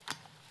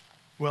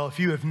Well,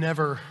 if you have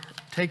never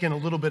taken a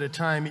little bit of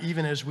time,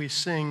 even as we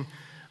sing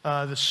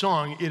the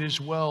song, "It Is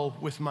Well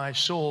With My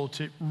Soul,"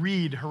 to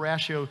read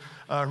Horatio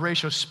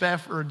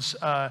Spafford's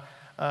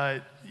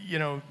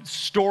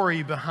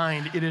story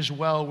behind "It Is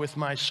Well With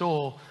My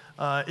Soul,"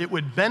 it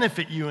would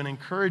benefit you and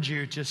encourage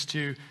you just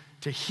to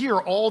hear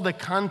all the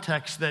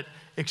context that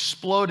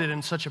exploded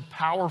in such a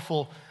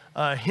powerful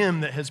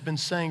hymn that has been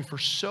sang for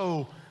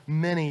so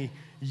many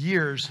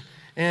years.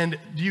 And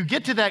you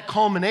get to that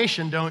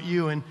culmination, don't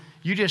you? And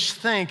you just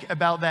think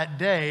about that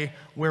day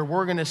where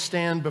we're going to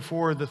stand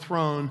before the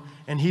throne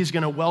and he's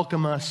going to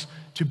welcome us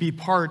to be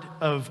part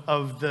of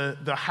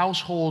the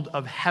household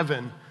of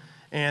heaven.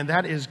 And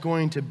that is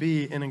going to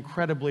be an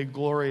incredibly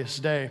glorious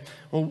day.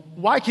 Well,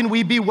 why can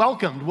we be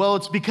welcomed? Well,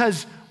 it's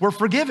because we're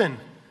forgiven.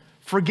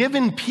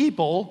 Forgiven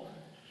people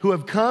who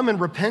have come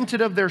and repented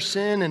of their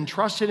sin and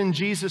trusted in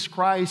Jesus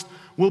Christ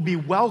will be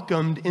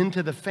welcomed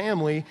into the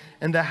family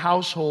and the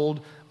household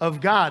of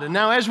God. And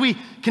now as we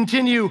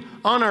continue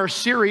on our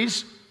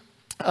series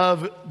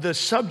of the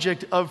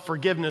subject of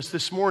forgiveness,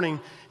 this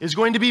morning is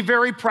going to be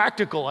very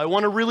practical. I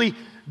want to really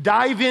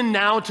dive in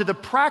now to the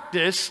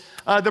practice,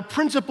 the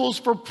principles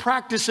for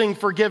practicing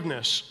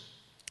forgiveness.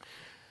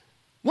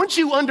 Once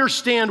you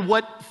understand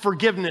what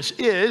forgiveness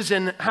is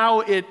and how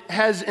it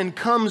has and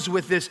comes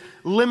with this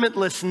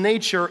limitless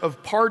nature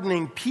of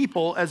pardoning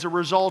people as a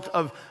result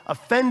of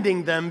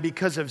offending them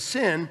because of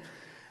sin,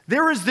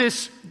 there is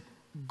this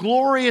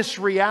glorious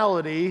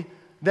reality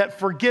that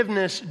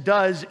forgiveness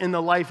does in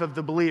the life of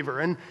the believer.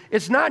 And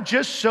it's not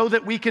just so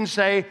that we can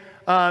say,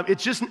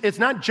 it's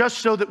not just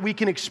so that we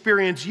can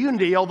experience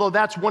unity, although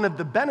that's one of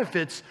the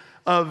benefits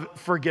of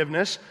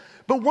forgiveness.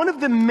 But one of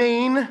the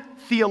main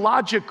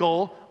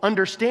theological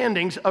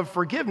understandings of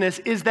forgiveness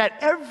is that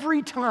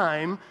every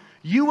time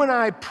you and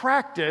I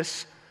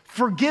practice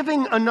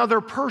forgiving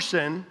another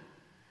person,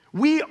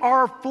 we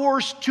are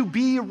forced to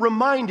be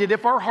reminded,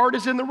 if our heart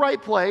is in the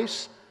right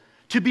place,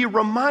 to be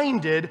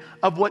reminded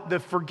of what the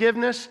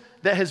forgiveness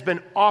that has been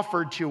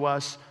offered to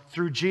us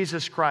through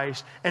Jesus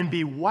Christ and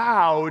be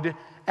wowed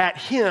at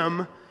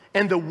Him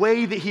and the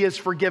way that He has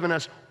forgiven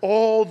us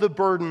all the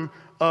burden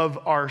of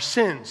our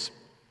sins.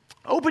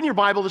 Open your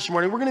Bible this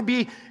morning. We're going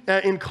to be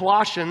in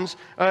Colossians,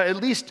 at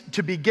least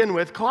to begin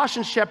with.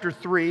 Colossians chapter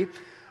 3,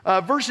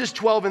 verses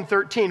 12 and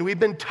 13. We've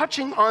been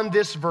touching on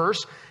this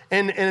verse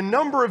and a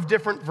number of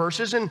different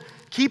verses. And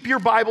keep your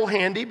Bible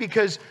handy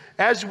because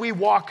as we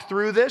walk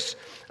through this,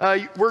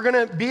 we're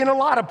going to be in a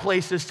lot of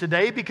places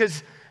today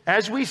because,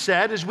 as we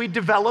said, as we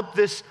develop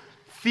this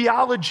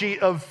theology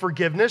of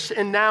forgiveness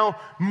and now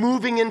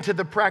moving into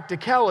the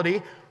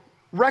practicality,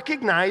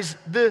 recognize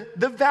the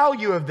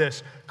value of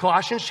this.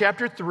 Colossians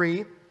chapter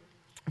 3,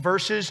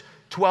 verses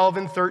 12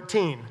 and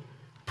 13.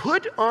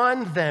 Put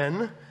on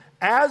then,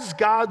 as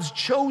God's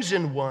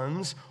chosen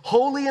ones,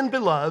 holy and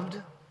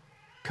beloved,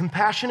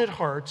 compassionate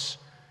hearts,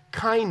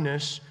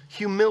 kindness,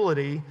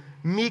 humility,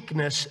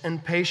 meekness,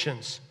 and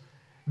patience,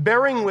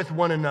 bearing with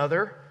one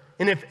another,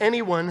 and if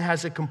anyone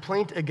has a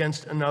complaint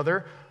against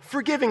another,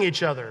 forgiving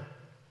each other.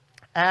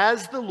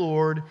 As the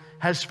Lord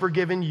has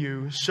forgiven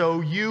you, so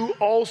you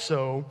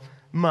also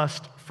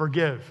must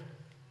forgive.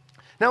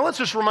 Now let's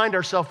just remind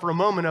ourselves for a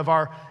moment of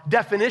our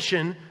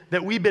definition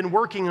that we've been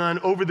working on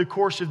over the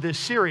course of this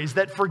series,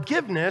 that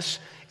forgiveness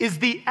is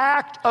the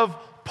act of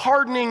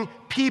pardoning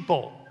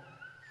people.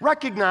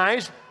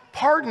 Recognize,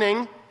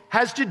 pardoning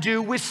has to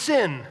do with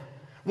sin.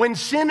 When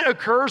sin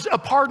occurs, a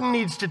pardon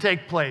needs to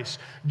take place.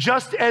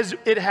 Just as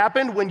it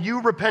happened when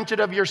you repented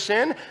of your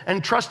sin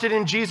and trusted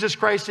in Jesus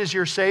Christ as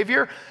your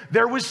Savior,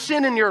 there was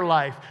sin in your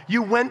life.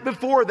 You went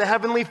before the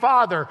Heavenly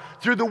Father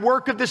through the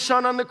work of the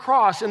Son on the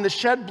cross and the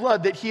shed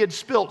blood that He had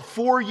spilt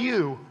for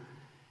you.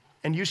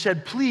 And you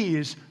said,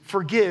 please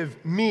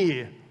forgive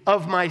me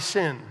of my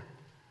sin.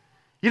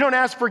 You don't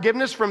ask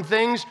forgiveness from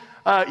things,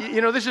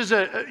 we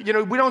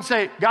don't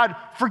say, God,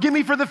 forgive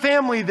me for the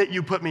family that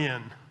you put me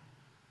in.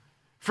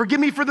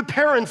 Forgive me for the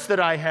parents that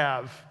I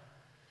have.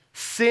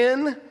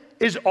 Sin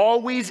is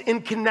always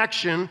in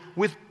connection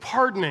with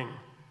pardoning.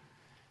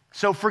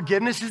 So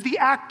forgiveness is the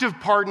act of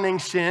pardoning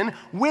sin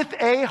with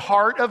a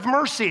heart of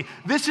mercy.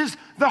 This is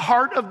the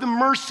heart of the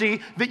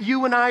mercy that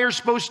you and I are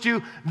supposed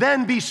to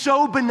then be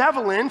so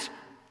benevolent,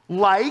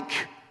 like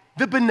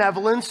the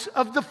benevolence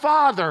of the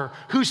Father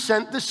who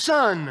sent the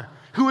Son,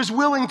 who is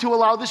willing to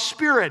allow the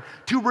Spirit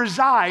to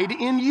reside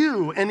in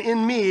you and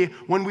in me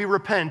when we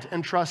repent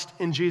and trust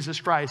in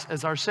Jesus Christ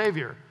as our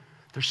Savior.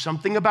 There's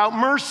something about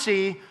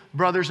mercy,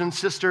 brothers and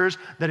sisters,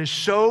 that is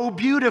so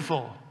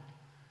beautiful.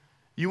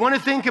 You want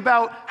to think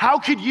about how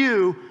could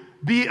you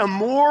be a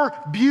more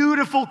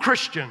beautiful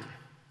Christian?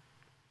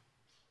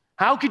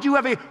 How could you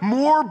have a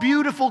more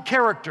beautiful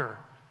character?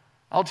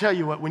 I'll tell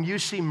you what, when you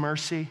see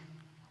mercy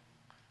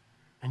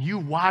and you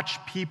watch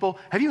people,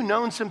 have you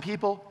known some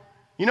people?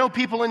 You know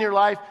people in your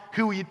life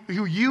who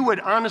you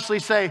would honestly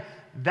say,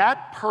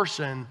 that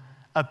person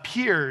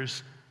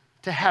appears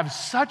to have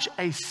such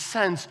a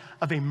sense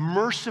of a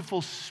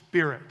merciful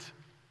spirit.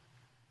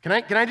 Can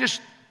I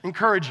just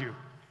encourage you?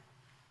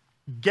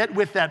 Get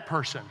with that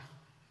person.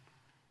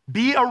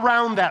 Be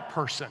around that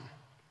person.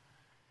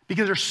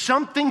 Because there's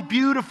something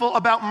beautiful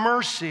about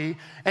mercy,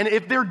 and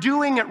if they're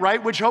doing it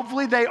right, which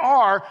hopefully they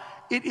are,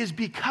 it is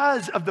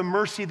because of the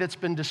mercy that's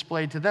been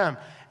displayed to them.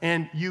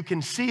 And you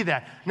can see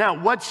that. Now,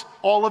 what's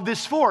all of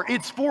this for?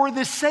 It's for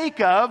the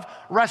sake of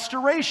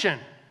restoration.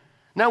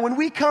 Now, when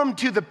we come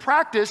to the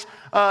practice,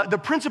 the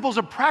principles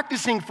of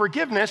practicing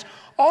forgiveness,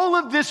 all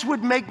of this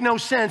would make no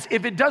sense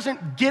if it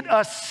doesn't get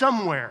us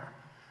somewhere.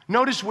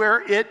 Notice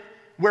where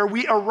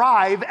we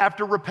arrive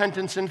after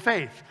repentance and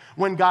faith.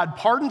 When God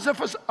pardons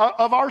us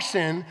of our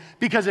sin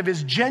because of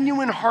his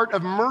genuine heart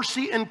of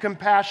mercy and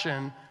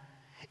compassion,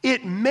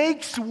 it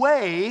makes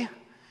way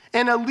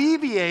and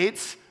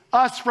alleviates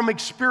us from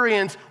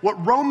experience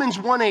what Romans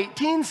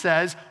 1:18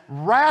 says,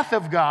 wrath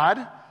of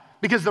God,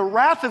 because the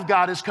wrath of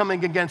God is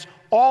coming against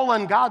all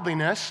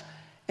ungodliness,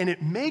 and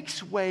it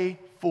makes way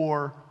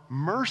for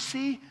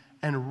mercy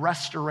and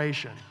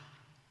restoration.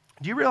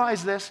 Do you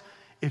realize this?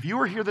 If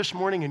you are here this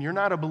morning and you're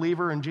not a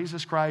believer in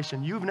Jesus Christ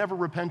and you've never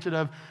repented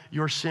of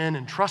your sin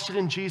and trusted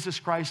in Jesus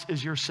Christ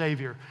as your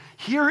Savior,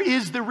 here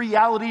is the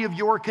reality of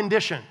your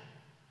condition.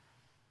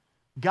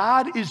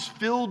 God is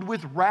filled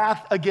with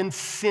wrath against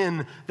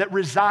sin that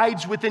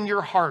resides within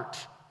your heart.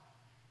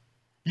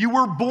 You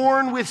were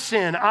born with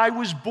sin. I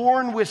was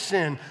born with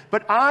sin.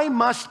 But I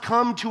must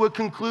come to a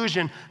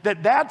conclusion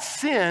that that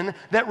sin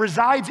that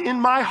resides in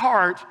my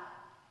heart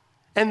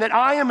and that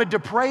I am a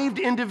depraved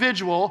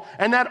individual,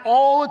 and that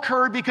all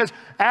occurred because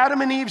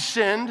Adam and Eve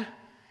sinned,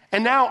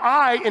 and now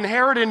I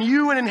inherit and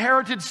you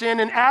inherited sin,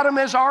 and Adam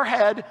as our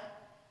head,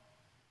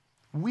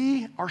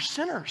 we are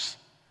sinners.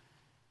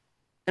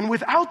 And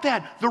without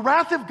that, the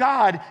wrath of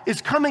God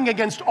is coming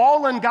against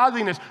all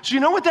ungodliness. So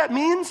you know what that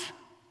means?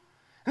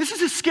 This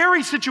is a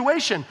scary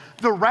situation.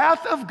 The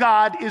wrath of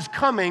God is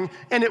coming,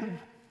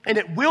 and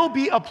it will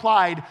be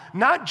applied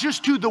not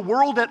just to the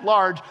world at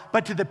large,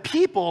 but to the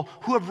people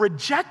who have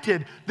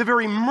rejected the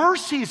very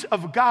mercies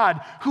of God,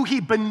 who he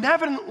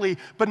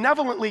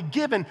benevolently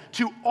given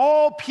to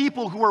all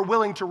people who are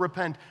willing to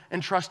repent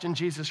and trust in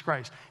Jesus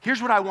Christ.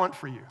 Here's what I want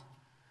for you.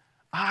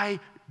 I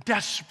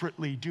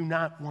desperately do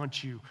not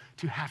want you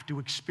to have to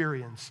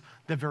experience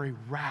the very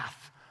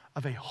wrath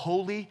of a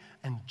holy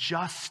and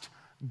just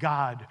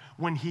God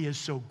when he is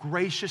so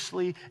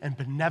graciously and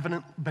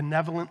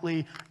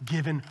benevolently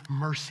given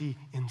mercy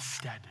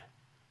instead.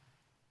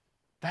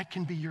 That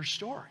can be your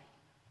story.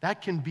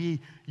 That can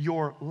be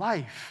your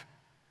life.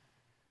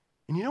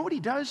 And you know what he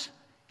does?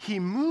 He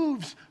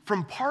moves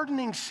from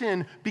pardoning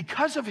sin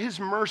because of his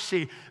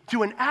mercy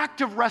to an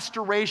act of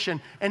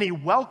restoration, and he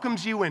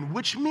welcomes you in,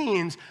 which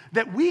means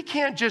that we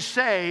can't just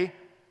say,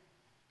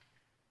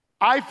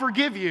 I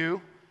forgive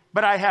you,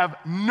 but I have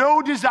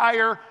no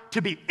desire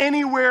to be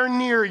anywhere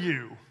near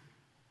you.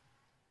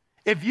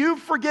 If you've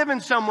forgiven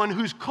someone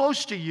who's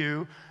close to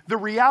you, the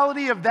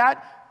reality of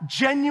that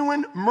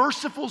genuine,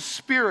 merciful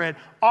spirit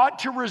ought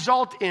to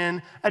result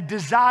in a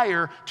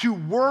desire to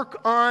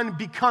work on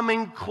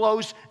becoming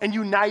close and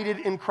united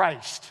in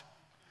Christ.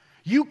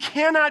 You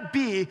cannot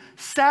be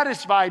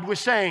satisfied with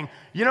saying,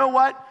 you know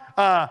what?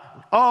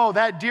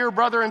 That dear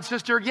brother and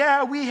sister,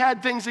 yeah, we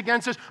had things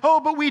against us. Oh,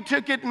 but we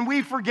took it and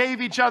we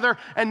forgave each other.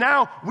 And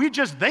now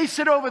they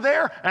sit over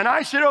there and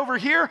I sit over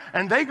here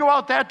and they go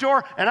out that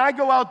door and I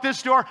go out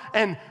this door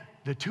and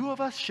the two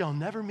of us shall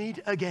never meet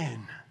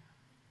again.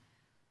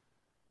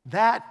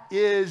 That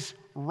is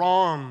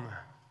wrong.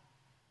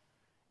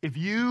 If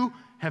you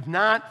have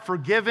not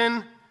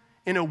forgiven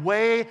in a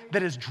way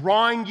that is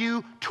drawing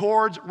you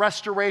towards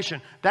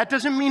restoration. That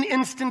doesn't mean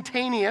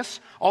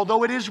instantaneous,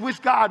 although it is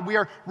with God. We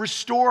are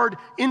restored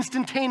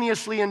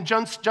instantaneously in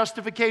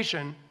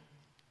justification.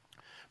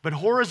 But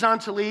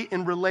horizontally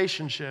in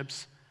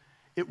relationships,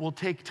 it will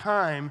take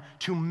time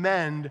to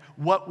mend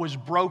what was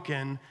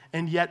broken,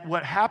 and yet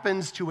what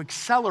happens to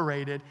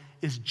accelerate it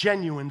is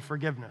genuine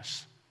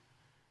forgiveness.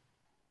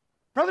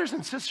 Brothers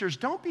and sisters,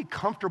 don't be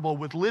comfortable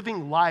with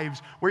living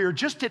lives where you're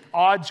just at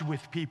odds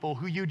with people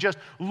who you just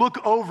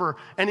look over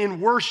and in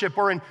worship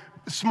or in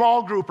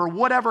small group or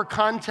whatever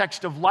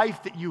context of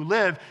life that you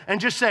live and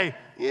just say,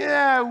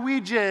 yeah, we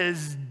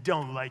just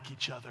don't like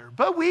each other,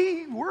 but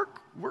we're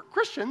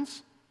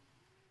Christians.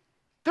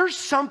 There's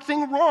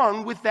something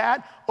wrong with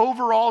that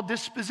overall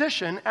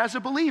disposition as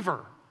a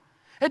believer.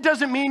 It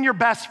doesn't mean you're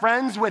best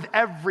friends with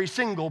every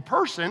single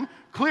person,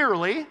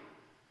 clearly,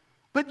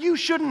 but you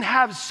shouldn't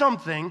have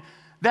something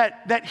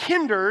that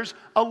hinders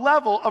a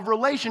level of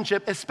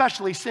relationship,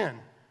 especially sin,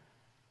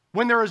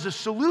 when there is a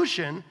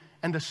solution,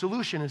 and the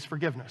solution is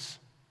forgiveness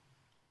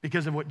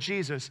because of what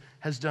Jesus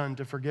has done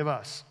to forgive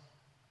us.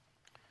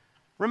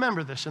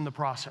 Remember this in the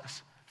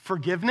process.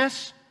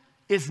 Forgiveness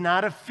is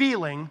not a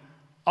feeling,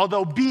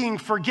 although being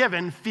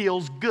forgiven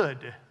feels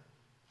good.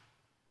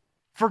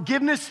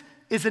 Forgiveness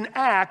is an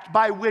act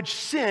by which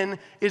sin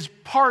is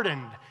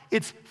pardoned.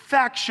 It's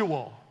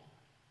factual.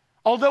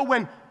 Although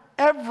when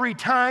every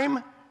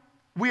time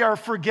we are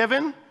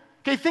forgiven,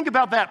 okay, think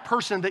about that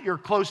person that you're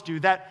close to,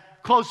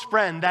 that close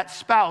friend, that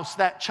spouse,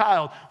 that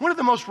child. One of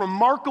the most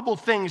remarkable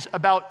things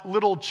about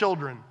little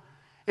children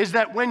is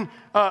that when,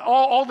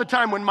 all the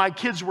time when my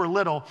kids were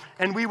little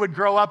and we would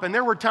grow up, and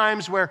there were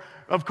times where,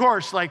 of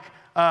course, like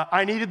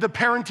I needed the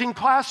parenting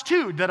class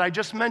too that I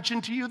just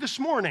mentioned to you this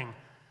morning.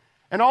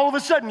 And all of a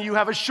sudden you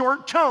have a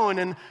short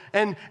tone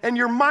and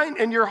your mind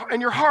and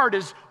your heart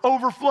is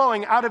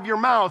overflowing out of your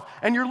mouth,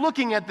 and you're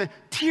looking at the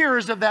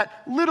tears of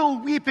that little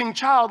weeping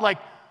child like,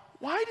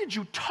 why did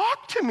you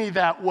talk to me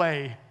that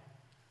way?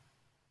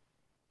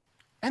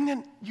 And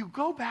then you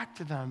go back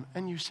to them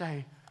and you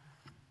say,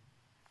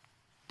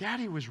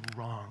 Daddy was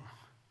wrong.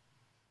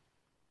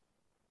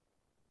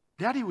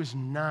 Daddy was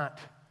not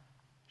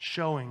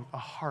showing a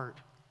heart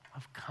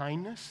of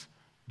kindness,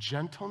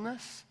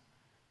 gentleness.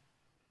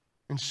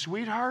 And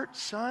sweetheart,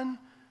 son,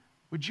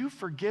 would you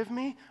forgive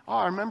me? Oh,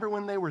 I remember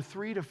when they were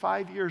 3 to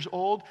 5 years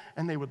old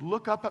and they would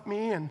look up at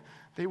me and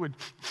they would,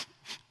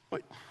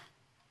 like,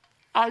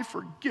 I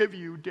forgive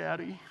you,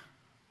 Daddy.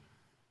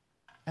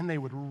 And they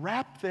would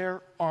wrap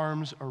their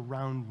arms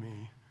around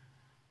me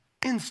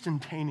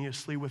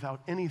instantaneously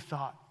without any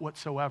thought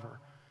whatsoever,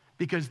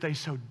 because they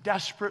so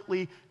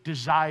desperately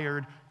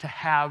desired to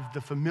have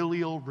the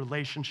familial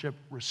relationship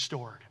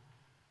restored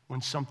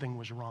when something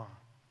was wrong.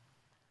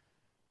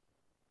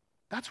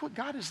 That's what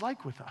God is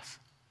like with us.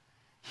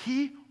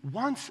 He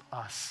wants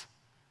us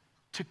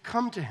to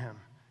come to him.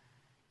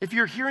 If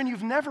you're here and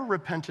you've never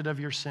repented of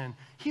your sin,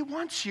 he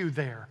wants you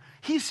there.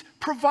 He's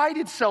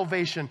provided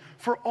salvation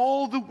for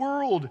all the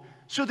world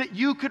so that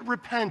you could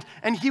repent,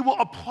 and he will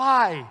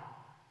apply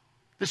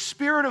the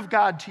Spirit of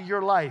God to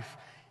your life.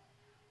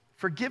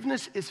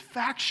 Forgiveness is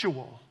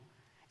factual.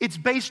 It's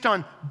based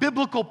on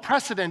biblical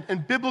precedent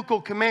and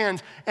biblical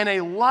commands and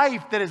a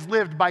life that is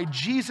lived by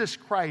Jesus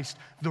Christ,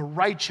 the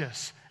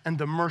righteous and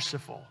the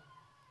merciful.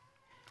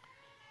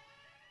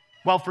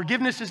 While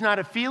forgiveness is not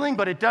a feeling,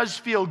 but it does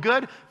feel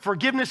good,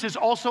 forgiveness is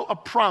also a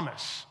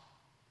promise.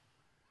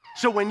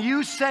 So when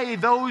you say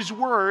those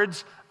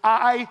words,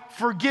 I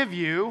forgive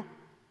you,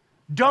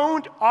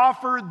 don't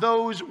offer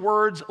those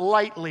words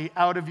lightly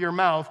out of your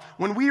mouth.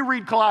 When we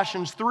read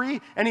Galatians 3,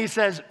 and he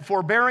says,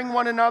 forbearing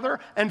one another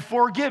and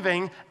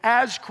forgiving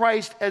as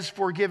Christ has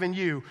forgiven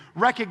you.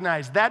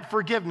 Recognize that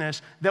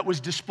forgiveness that was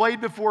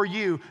displayed before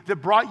you, that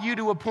brought you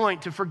to a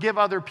point to forgive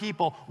other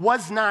people,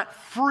 was not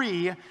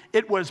free.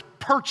 It was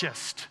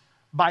purchased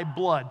by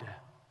blood.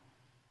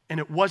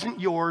 And it wasn't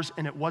yours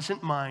and it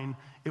wasn't mine.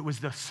 It was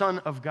the Son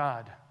of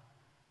God.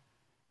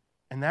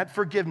 And that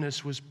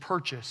forgiveness was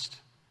purchased.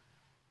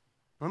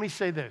 Let me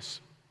say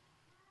this.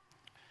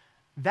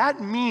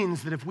 That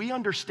means that if we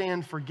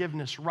understand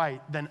forgiveness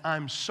right, then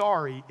I'm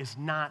sorry is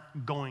not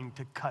going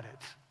to cut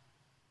it.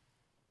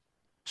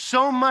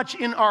 So much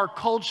in our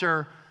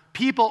culture,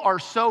 people are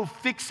so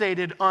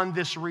fixated on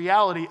this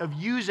reality of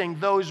using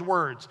those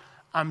words,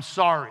 I'm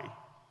sorry.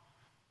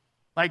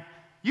 Like,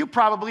 you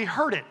probably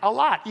heard it a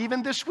lot,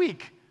 even this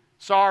week.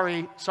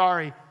 Sorry,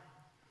 sorry.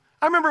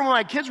 I remember when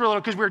my kids were little,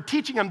 because we were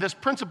teaching them this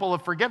principle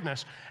of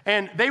forgiveness,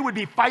 and they would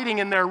be fighting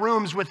in their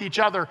rooms with each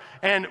other,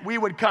 and we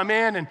would come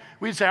in and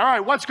we'd say, all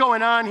right, what's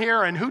going on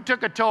here, and who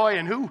took a toy,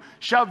 and who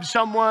shoved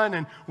someone,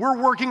 and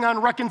we're working on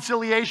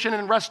reconciliation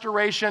and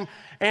restoration,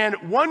 and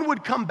one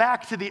would come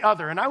back to the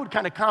other, and I would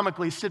kind of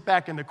comically sit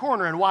back in the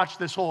corner and watch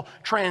this whole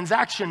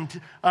transaction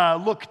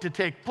look to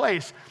take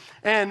place.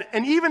 And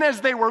even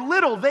as they were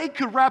little, they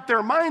could wrap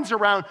their minds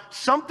around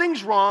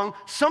something's wrong,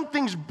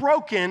 something's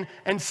broken,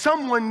 and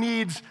someone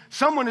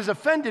has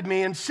offended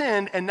me and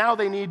sinned, and now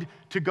they need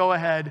to go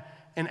ahead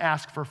and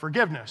ask for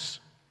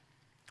forgiveness.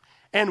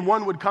 And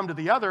one would come to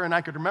the other, and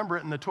I could remember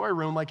it in the toy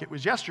room like it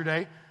was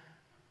yesterday,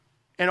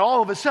 and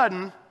all of a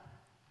sudden,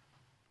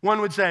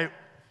 one would say,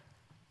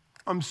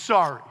 I'm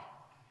sorry.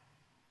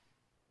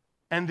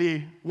 And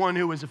the one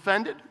who was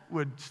offended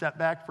would step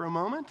back for a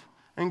moment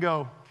and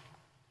go,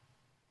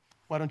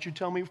 why don't you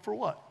tell me for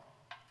what?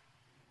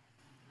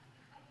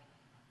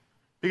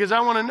 Because I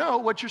want to know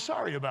what you're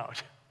sorry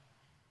about.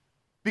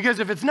 Because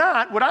if it's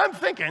not what I'm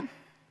thinking,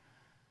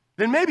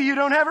 then maybe you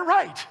don't have it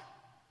right.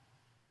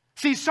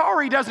 See,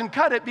 sorry doesn't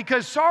cut it,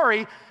 because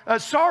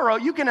sorrow,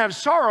 you can have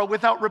sorrow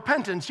without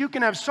repentance. You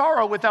can have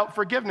sorrow without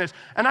forgiveness.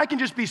 And I can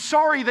just be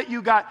sorry that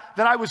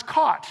I was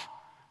caught.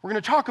 We're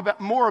going to talk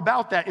more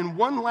about that in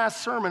one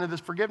last sermon of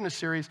this forgiveness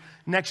series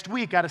next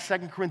week out of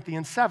 2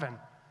 Corinthians 7.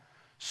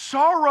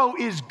 Sorrow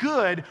is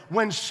good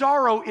when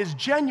sorrow is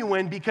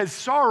genuine, because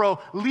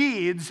sorrow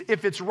leads,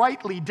 if it's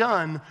rightly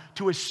done,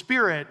 to a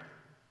spirit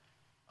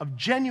of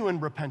genuine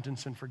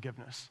repentance and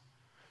forgiveness.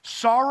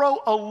 Sorrow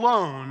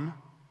alone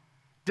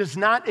does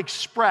not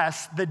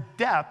express the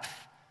depth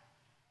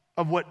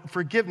of what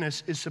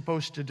forgiveness is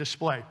supposed to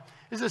display.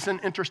 Is this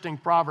an interesting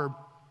proverb?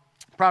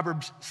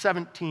 Proverbs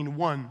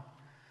 17:1.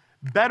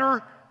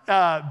 Better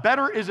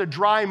is a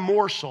dry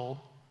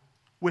morsel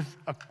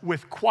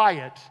with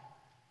quiet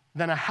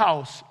than a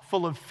house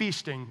full of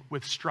feasting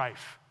with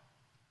strife.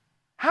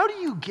 How do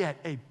you get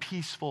a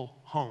peaceful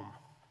home?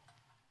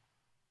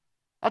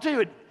 I'll tell you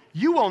what,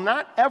 you will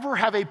not ever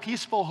have a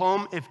peaceful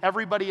home if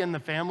everybody in the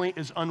family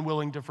is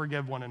unwilling to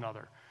forgive one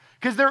another.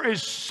 Because there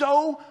is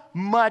so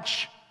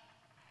much,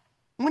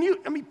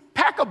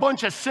 pack a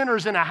bunch of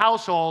sinners in a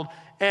household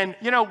And,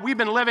 we've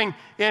been living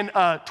in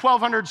a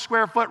 1,200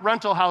 square foot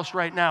rental house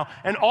right now.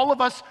 And all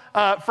of us,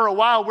 for a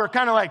while, we're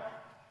kind of like,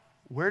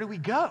 where do we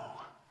go?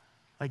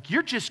 Like,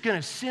 you're just going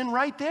to sin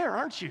right there,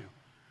 aren't you?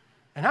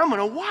 And I'm going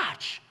to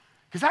watch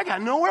because I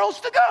got nowhere else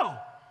to go.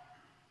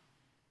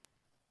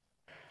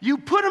 You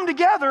put them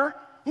together.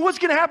 What's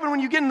going to happen when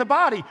you get in the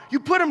body? You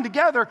put them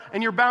together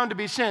and you're bound to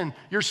be sin.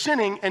 You're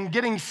sinning and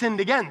getting sinned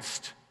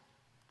against.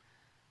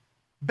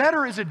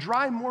 Better is a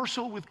dry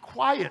morsel with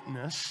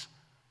quietness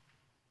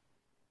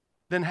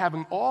than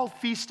having all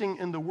feasting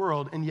in the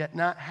world and yet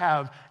not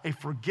have a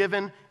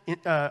forgiven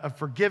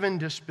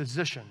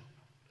disposition.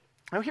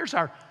 Now here's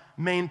our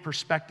main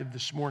perspective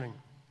this morning.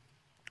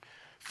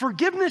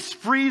 Forgiveness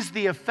frees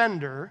the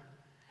offender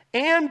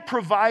and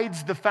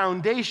provides the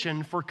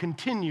foundation for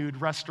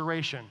continued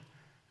restoration.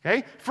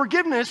 Okay?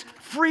 Forgiveness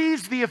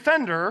frees the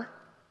offender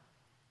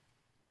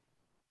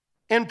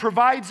and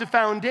provides a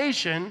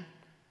foundation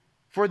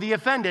for the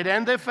offended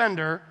and the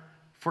offender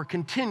for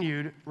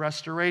continued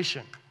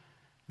restoration.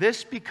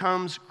 This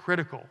becomes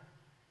critical.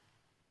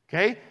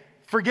 Okay?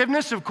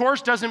 Forgiveness, of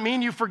course, doesn't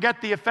mean you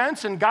forget the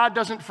offense, and God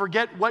doesn't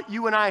forget what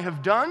you and I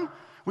have done.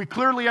 We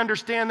clearly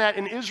understand that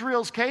in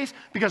Israel's case,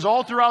 because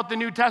all throughout the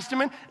New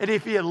Testament, and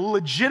if he had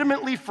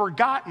legitimately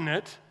forgotten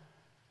it,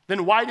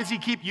 then why does he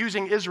keep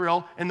using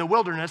Israel in the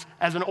wilderness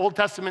as an Old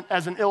Testament,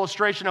 as an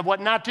illustration of what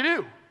not to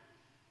do?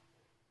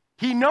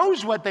 He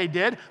knows what they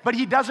did, but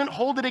he doesn't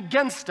hold it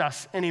against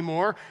us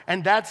anymore,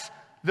 and that's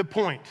the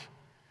point.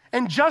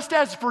 And just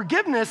as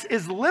forgiveness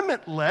is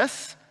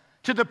limitless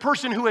to the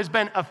person who has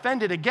been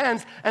offended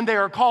against, and they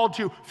are called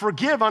to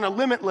forgive on a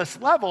limitless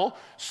level,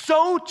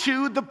 so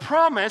too the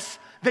promise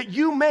that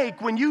you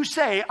make when you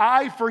say,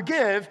 I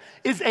forgive,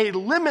 is a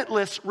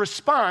limitless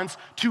response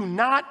to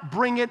not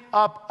bring it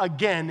up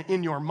again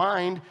in your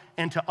mind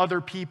and to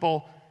other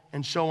people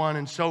and so on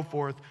and so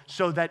forth,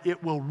 so that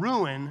it will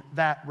ruin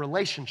that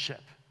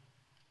relationship.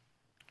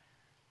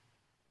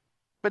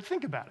 But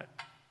think about it.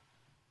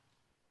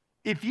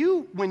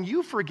 When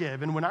you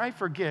forgive and when I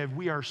forgive,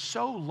 we are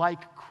so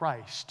like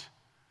Christ,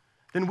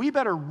 then we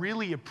better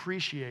really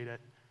appreciate it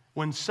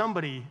when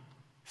somebody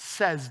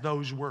says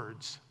those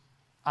words,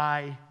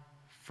 I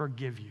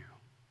forgive you.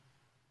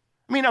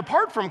 I mean,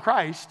 apart from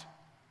Christ,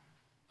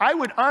 I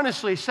would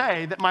honestly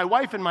say that my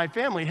wife and my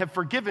family have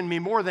forgiven me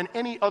more than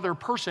any other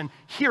person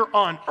here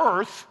on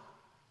earth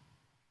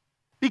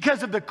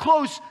because of the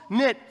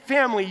close-knit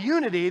family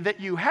unity that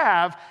you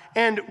have.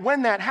 And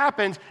when that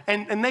happens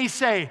and they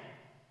say,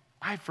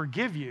 I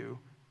forgive you,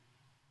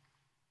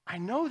 I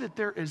know that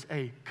there is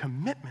a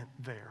commitment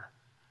there.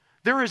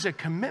 There is a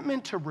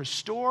commitment to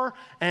restore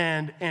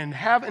and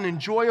have an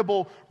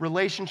enjoyable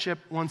relationship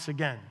once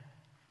again.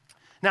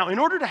 Now, in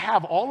order to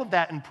have all of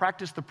that and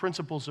practice the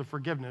principles of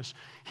forgiveness,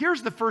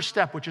 here's the first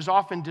step, which is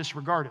often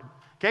disregarded.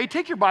 Okay,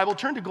 take your Bible,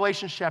 turn to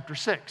Galatians chapter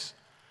 6.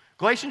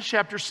 Galatians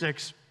chapter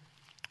 6,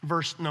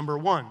 verse number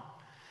 1.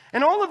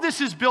 And all of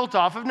this is built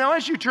off of, now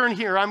as you turn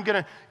here, I'm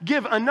going to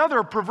give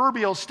another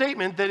proverbial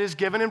statement that is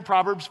given in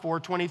Proverbs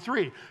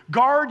 4:23.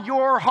 Guard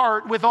your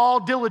heart with all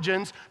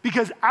diligence,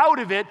 because out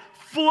of it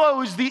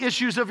flows the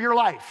issues of your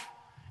life.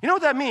 You know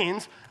what that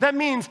means? That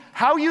means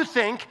how you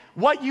think,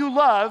 what you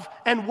love,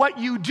 and what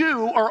you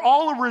do are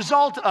all a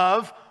result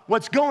of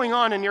what's going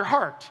on in your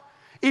heart.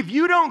 If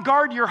you don't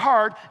guard your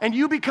heart and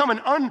you become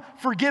an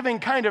unforgiving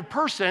kind of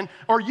person,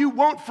 or you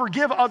won't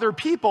forgive other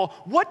people,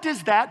 what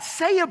does that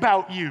say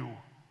about you?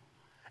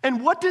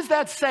 And what does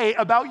that say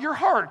about your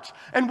heart?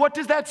 And what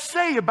does that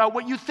say about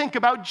what you think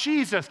about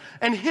Jesus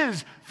and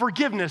his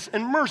forgiveness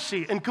and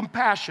mercy and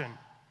compassion?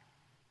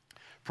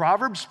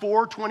 Proverbs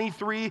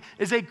 4:23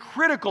 is a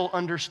critical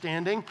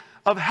understanding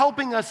of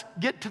helping us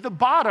get to the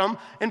bottom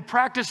in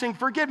practicing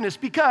forgiveness,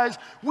 because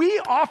we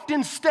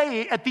often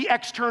stay at the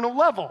external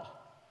level.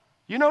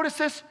 You notice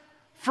this?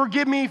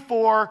 Forgive me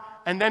for,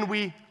 and then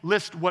we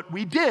list what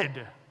we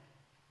did.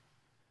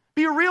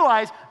 But you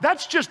realize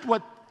that's just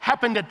what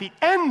happened at the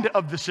end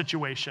of the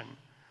situation.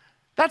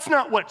 That's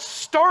not what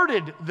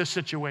started the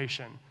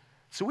situation.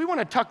 So we want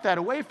to tuck that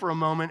away for a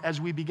moment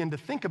as we begin to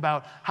think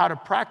about how to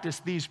practice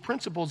these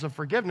principles of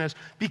forgiveness,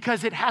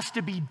 because it has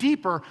to be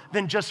deeper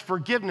than just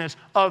forgiveness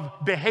of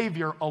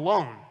behavior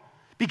alone.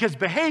 Because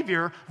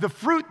behavior, the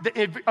fruit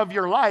of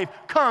your life,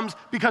 comes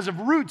because of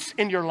roots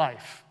in your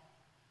life.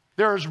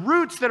 There's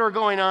roots that are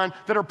going on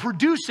that are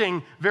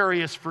producing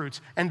various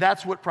fruits, and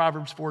that's what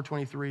Proverbs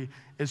 4:23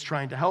 is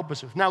trying to help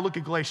us with. Now look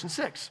at Galatians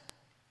 6.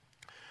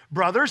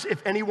 Brothers,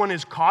 if anyone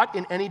is caught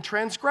in any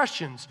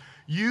transgressions,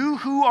 you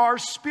who are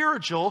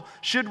spiritual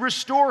should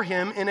restore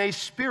him in a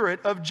spirit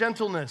of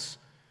gentleness.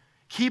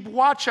 Keep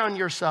watch on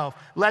yourself,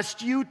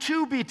 lest you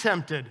too be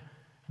tempted.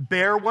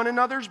 Bear one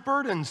another's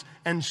burdens,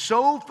 and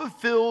so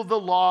fulfill the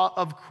law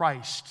of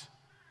Christ.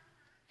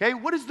 Okay,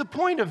 what is the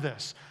point of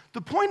this?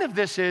 The point of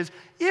this is,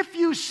 if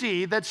you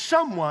see that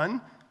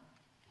someone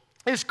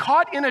is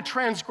caught in a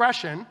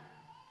transgression,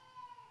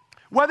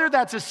 whether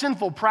that's a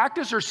sinful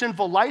practice or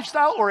sinful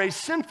lifestyle or a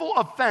sinful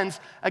offense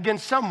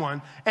against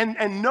someone,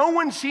 and no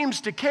one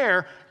seems to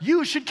care,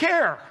 you should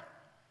care.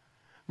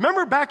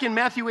 Remember back in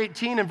Matthew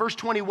 18 and verse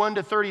 21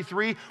 to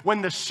 33,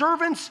 when the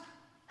servants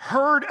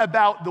heard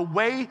about the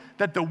way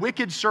that the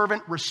wicked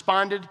servant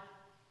responded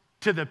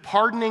to the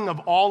pardoning of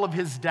all of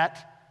his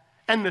debt,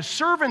 and the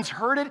servants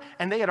heard it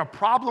and they had a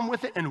problem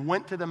with it and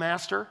went to the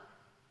master.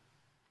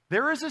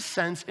 There is a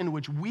sense in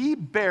which we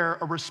bear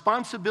a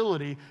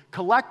responsibility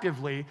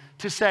collectively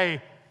to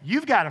say,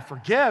 you've got to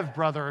forgive,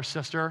 brother or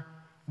sister.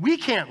 We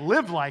can't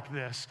live like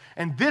this,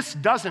 and this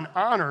doesn't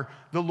honor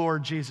the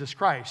Lord Jesus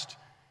Christ.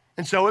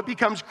 And so it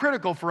becomes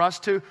critical for us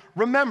to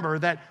remember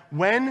that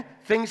when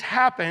things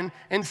happen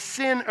and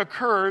sin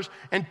occurs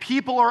and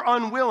people are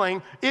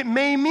unwilling, it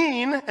may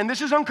mean, and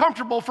this is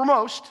uncomfortable for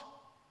most,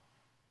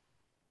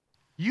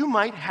 you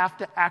might have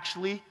to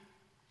actually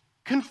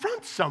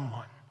confront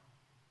someone.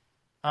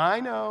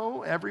 I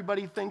know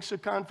everybody thinks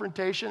of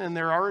confrontation and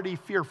they're already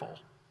fearful,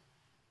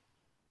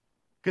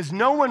 because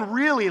no one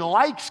really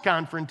likes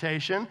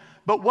confrontation.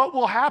 But what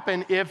will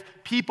happen if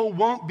people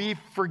won't be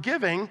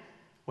forgiving?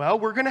 Well,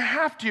 we're going to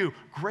have to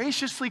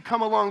graciously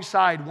come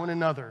alongside one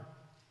another.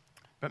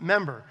 But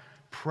remember,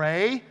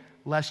 pray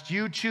lest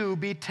you too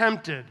be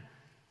tempted.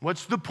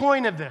 What's the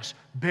point of this?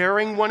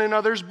 Bearing one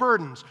another's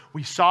burdens.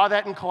 We saw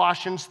that in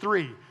Colossians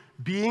 3.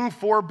 Being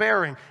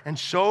forbearing, and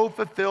so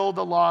fulfill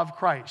the law of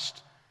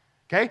Christ.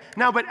 Okay?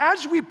 Now, but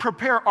as we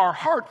prepare our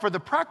heart for the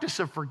practice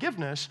of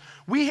forgiveness,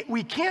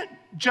 we can't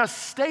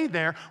just stay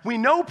there. We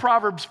know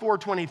Proverbs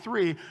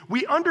 4:23.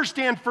 We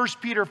understand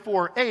 1 Peter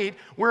 4:8,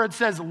 where it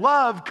says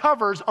love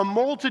covers a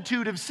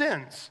multitude of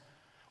sins.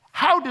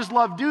 How does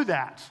love do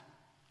that?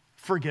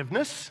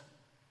 Forgiveness.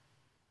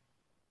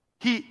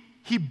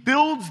 He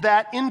builds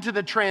that into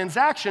the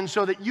transaction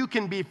so that you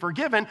can be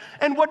forgiven.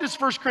 And what does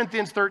 1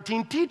 Corinthians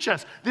 13 teach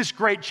us? This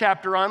great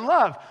chapter on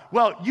love.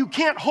 Well, you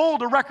can't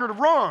hold a record of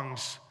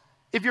wrongs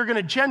if you're going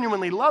to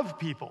genuinely love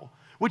people,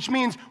 which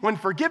means when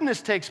forgiveness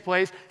takes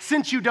place,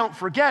 since you don't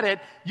forget it,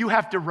 you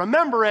have to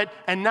remember it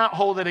and not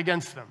hold it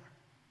against them.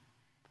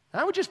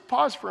 And I would just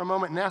pause for a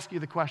moment and ask you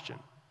the question: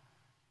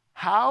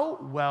 how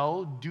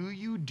well do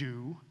you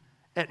do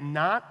at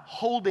not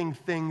holding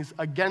things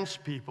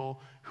against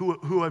people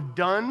who have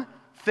done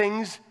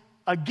things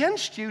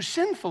against you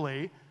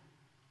sinfully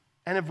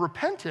and have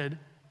repented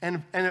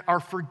and are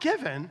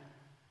forgiven?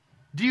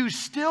 Do you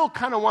still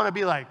kind of want to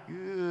be like,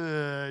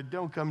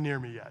 don't come near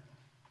me yet?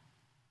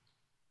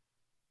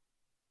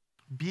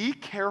 Be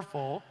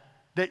careful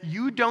that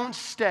you don't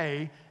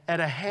stay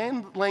at a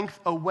hand length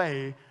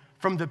away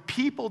from the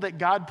people that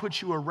God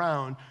puts you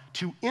around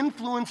to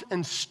influence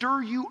and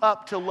stir you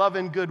up to love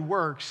and good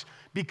works,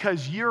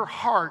 because your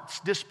heart's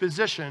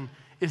disposition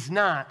is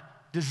not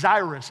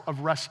desirous of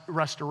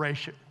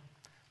restoration.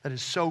 That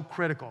is so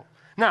critical.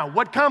 Now,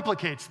 what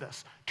complicates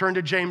this? Turn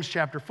to James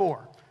chapter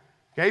 4.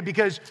 Okay,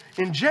 because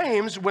in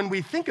James, when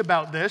we think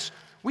about this,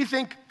 we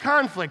think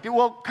conflict.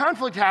 Well,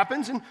 conflict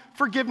happens and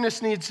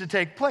forgiveness needs to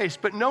take place.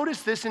 But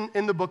notice this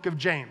in the book of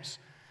James.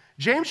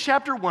 James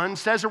chapter 1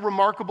 says a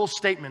remarkable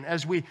statement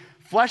as we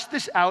flesh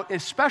this out,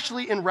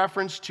 especially in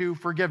reference to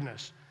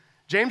forgiveness.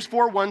 James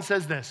 4:1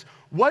 says this: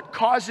 what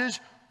causes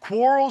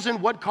quarrels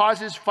and what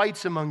causes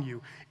fights among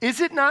you?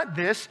 Is it not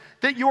this,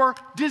 that your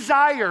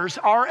desires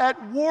are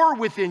at war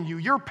within you,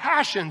 your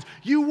passions?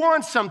 You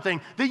want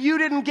something that you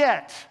didn't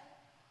get,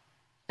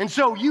 and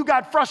so you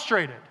got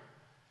frustrated.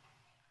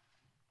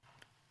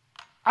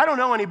 I don't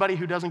know anybody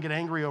who doesn't get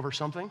angry over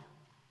something.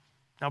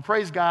 Now,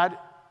 praise God,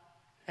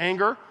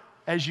 anger,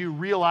 as you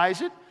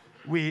realize it,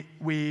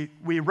 we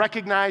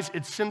recognize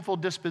its sinful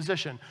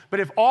disposition.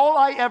 But if all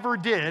I ever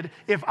did,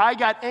 if I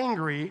got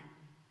angry,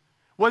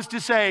 was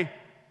to say,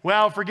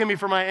 well, forgive me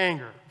for my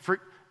anger,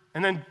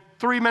 and then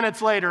 3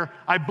 minutes later,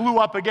 I blew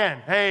up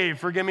again. Hey,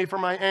 forgive me for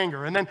my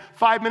anger. And then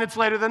 5 minutes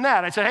later than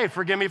that, I said, hey,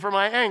 forgive me for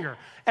my anger.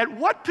 At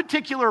what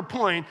particular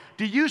point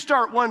do you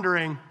start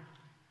wondering,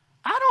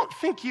 I don't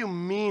think you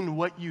mean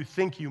what you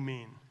think you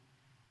mean?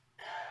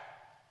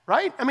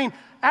 Right? I mean,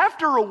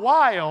 after a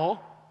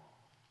while,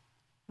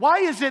 why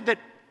is it that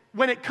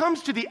when it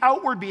comes to the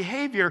outward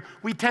behavior,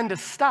 we tend to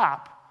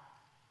stop?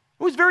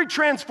 It was very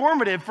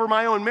transformative for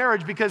my own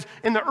marriage, because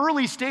in the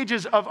early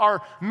stages of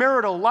our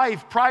marital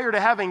life prior to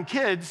having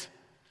kids,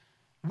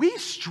 we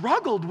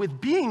struggled with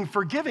being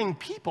forgiving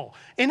people,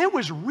 and it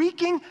was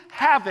wreaking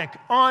havoc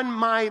on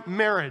my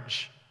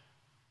marriage.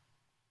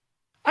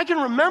 I can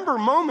remember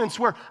moments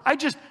where I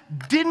just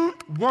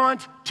didn't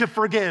want to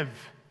forgive.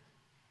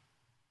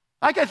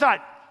 Like I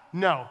thought,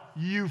 no,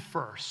 you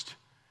first.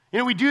 You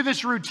know, we do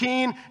this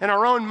routine in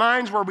our own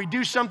minds where we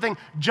do something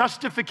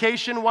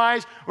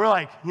justification-wise. We're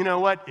like, you know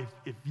what,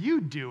 if you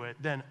do it,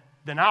 then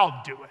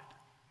I'll do it.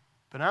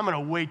 But I'm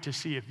going to wait to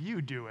see if you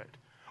do it.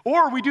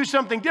 Or we do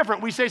something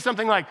different. We say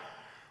something like,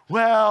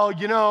 well,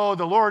 you know,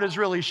 the Lord has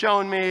really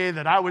shown me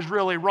that I was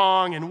really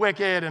wrong and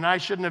wicked and I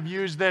shouldn't have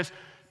used this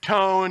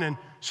tone. And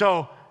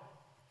so,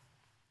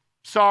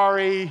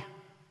 sorry,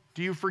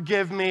 do you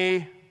forgive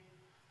me?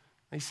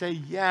 They say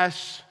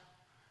yes.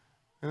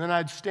 And then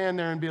I'd stand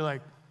there and be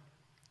like,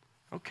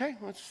 okay,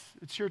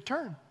 it's your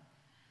turn.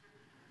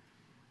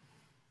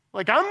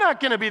 Like, I'm not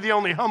going to be the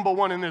only humble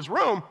one in this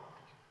room.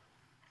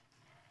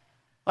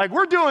 Like,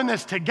 we're doing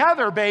this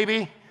together,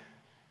 baby.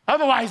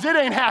 Otherwise, it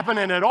ain't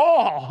happening at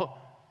all.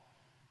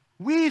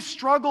 We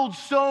struggled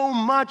so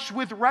much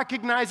with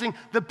recognizing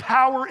the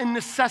power and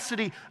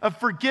necessity of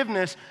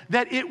forgiveness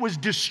that it was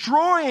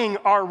destroying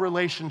our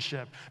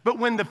relationship. But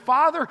when the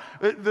Father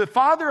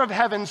of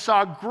heaven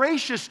saw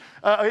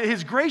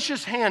his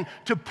gracious hand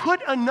to put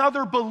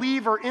another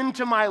believer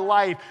into my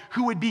life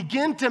who would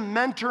begin to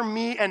mentor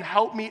me and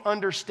help me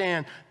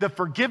understand the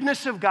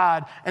forgiveness of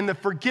God and the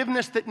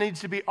forgiveness that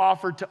needs to be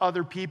offered to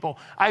other people,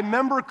 I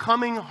remember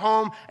coming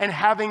home and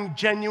having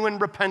genuine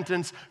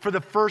repentance for the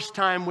first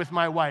time with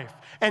my wife.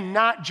 And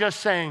not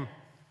just saying,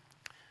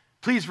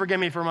 please forgive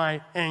me for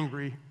my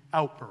angry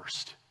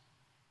outburst.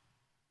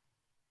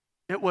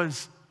 It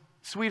was,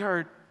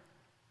 sweetheart,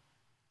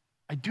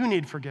 I do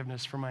need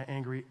forgiveness for my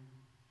angry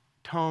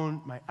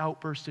tone, my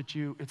outburst at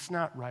you. It's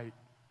not right.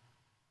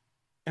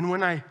 And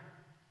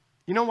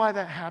you know why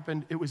that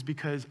happened? It was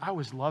because I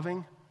was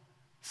loving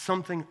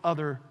something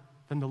other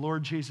than the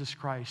Lord Jesus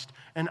Christ.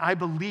 And I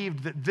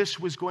believed that this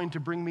was going to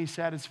bring me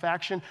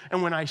satisfaction.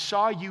 And when I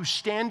saw you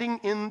standing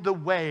in the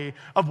way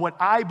of what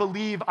I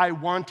believe I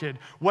wanted,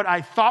 what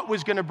I thought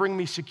was going to bring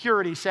me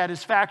security,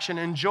 satisfaction,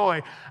 and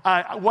joy,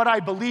 what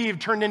I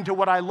believed turned into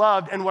what I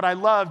loved, and what I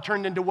loved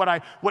turned into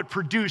what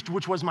produced,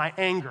 which was my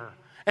anger.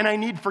 And I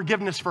need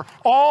forgiveness for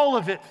all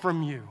of it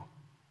from you.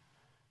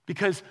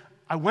 Because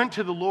I went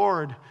to the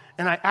Lord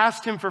and I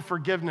asked him for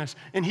forgiveness,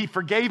 and he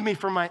forgave me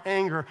for my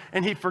anger,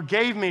 and he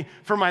forgave me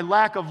for my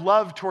lack of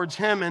love towards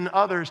him and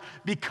others,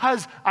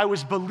 because I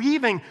was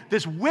believing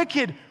this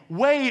wicked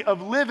way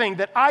of living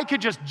that I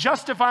could just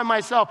justify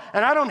myself,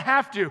 and I don't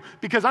have to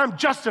because I'm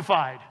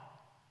justified.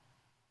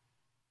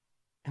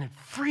 And it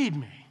freed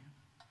me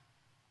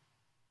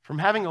from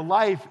having a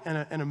life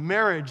and a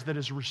marriage that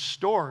is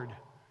restored.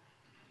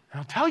 And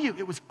I'll tell you,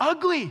 it was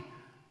ugly.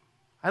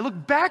 I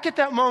look back at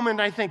that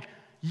moment and I think,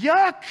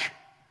 yuck.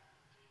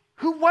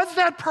 Who was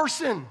that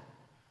person?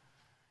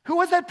 Who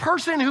was that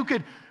person who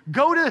could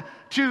go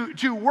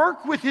to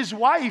work with his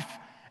wife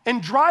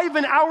and drive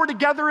an hour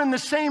together in the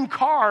same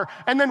car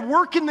and then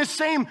work in the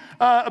same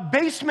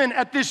basement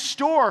at this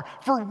store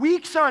for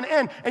weeks on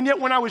end? And yet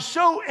when I was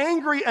so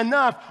angry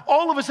enough,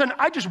 all of a sudden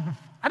I just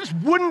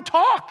wouldn't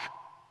talk.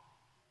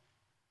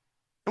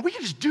 And we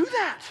can just do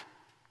that.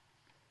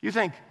 You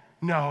think,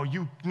 no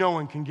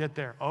one can get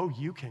there. Oh,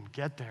 you can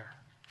get there,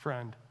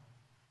 friend.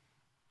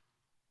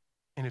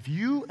 And if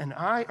you and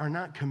I are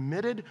not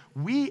committed,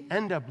 we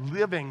end up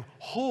living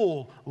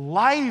whole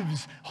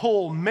lives,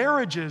 whole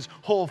marriages,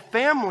 whole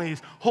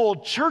families, whole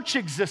church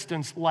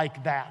existence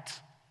like that.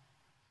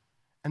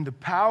 And the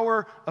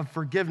power of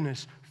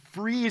forgiveness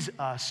frees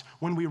us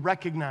when we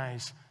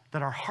recognize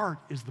that our heart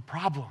is the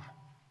problem,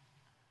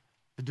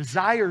 the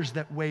desires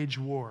that wage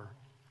war.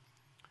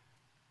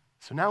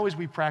 So now as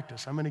we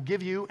practice, I'm going to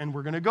give you, and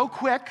we're going to go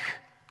quick,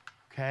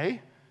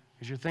 okay?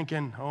 Because you're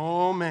thinking,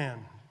 oh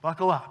man,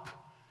 buckle up.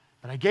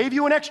 But I gave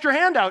you an extra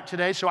handout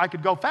today so I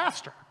could go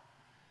faster.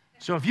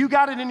 So if you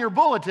got it in your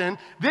bulletin,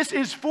 this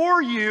is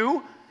for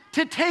you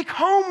to take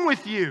home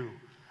with you.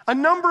 A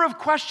number of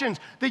questions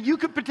that you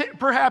could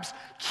perhaps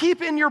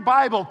keep in your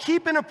Bible,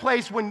 keep in a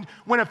place when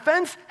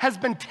offense has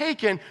been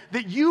taken,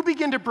 that you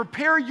begin to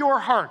prepare your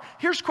heart.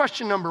 Here's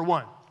question number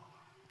one.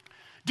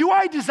 Do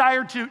I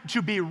desire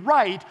to be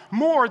right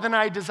more than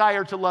I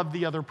desire to love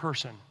the other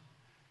person?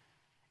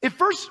 If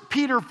 1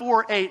 Peter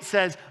 4:8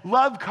 says,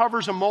 love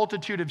covers a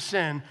multitude of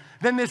sin,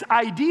 then this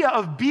idea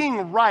of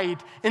being right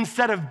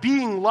instead of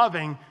being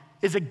loving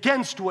is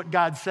against what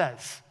God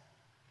says.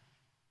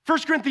 1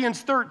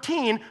 Corinthians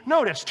 13,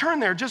 notice, turn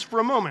there just for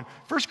a moment.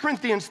 1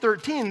 Corinthians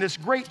 13, this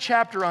great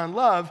chapter on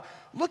love,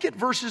 look at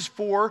verses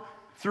 4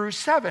 through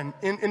 7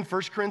 in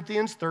 1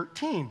 Corinthians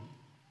 13.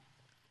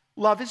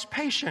 Love is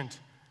patient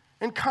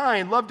and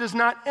kind. Love does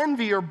not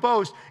envy or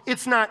boast.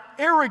 It's not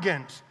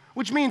arrogant,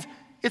 which means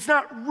it's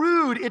not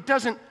rude. It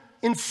doesn't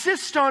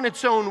insist on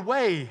its own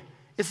way.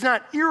 It's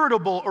not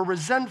irritable or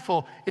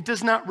resentful. It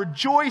does not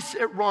rejoice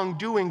at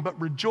wrongdoing, but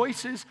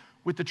rejoices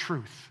with the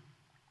truth.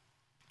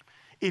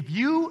 If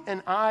you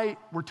and I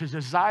were to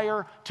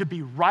desire to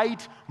be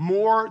right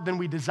more than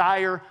we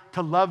desire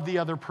to love the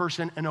other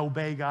person and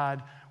obey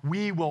God,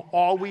 we will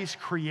always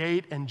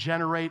create and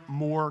generate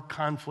more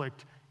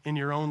conflict in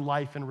your own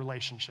life and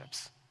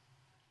relationships.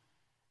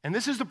 And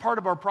this is the part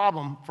of our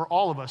problem for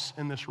all of us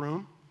in this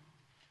room,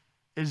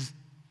 is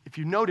if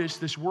you notice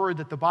this word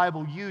that the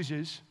Bible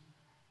uses,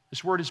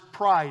 this word is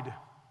pride.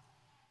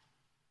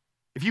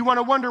 If you want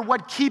to wonder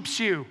what keeps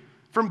you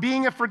from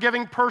being a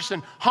forgiving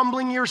person,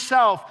 humbling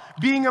yourself,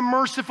 being a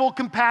merciful,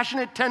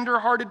 compassionate,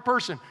 tender-hearted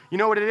person, you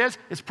know what it is?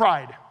 It's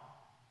pride.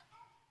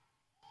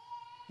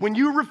 When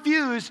you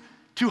refuse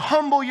to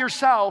humble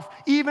yourself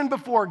even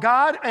before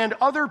God and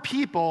other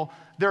people,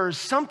 there is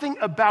something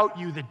about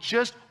you that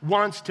just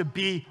wants to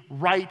be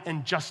right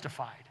and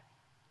justified.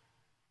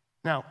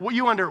 Now,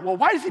 you wonder, well,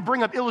 why does he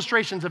bring up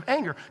illustrations of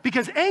anger?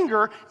 Because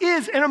anger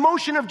is an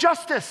emotion of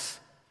justice.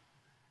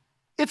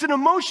 It's an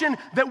emotion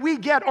that we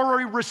get, or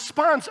a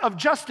response of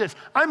justice.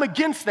 I'm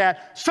against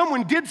that.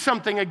 Someone did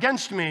something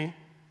against me,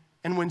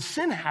 And when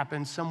sin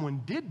happens,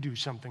 someone did do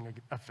something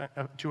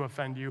to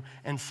offend you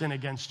and sin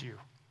against you.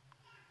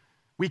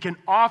 We can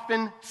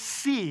often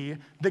see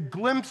the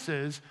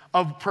glimpses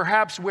of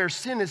perhaps where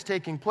sin is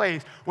taking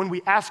place when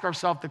we ask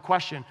ourselves the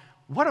question,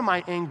 what am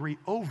I angry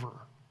over?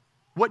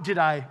 What did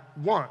I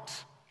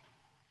want?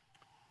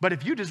 But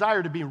if you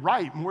desire to be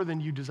right more than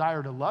you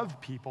desire to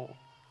love people,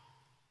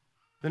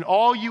 then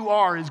all you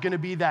are is going to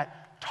be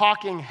that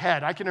talking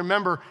head. I can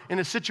remember in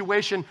a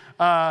situation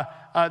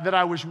that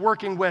I was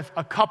working with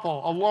a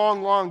couple a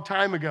long, long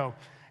time ago.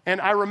 And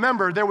I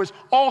remember there was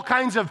all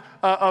kinds of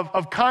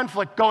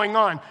conflict going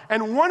on.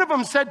 And one of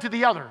them said to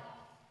the other,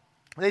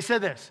 they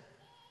said this,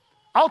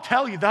 I'll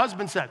tell you, the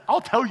husband said,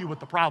 I'll tell you what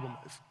the problem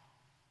is.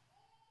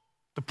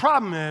 The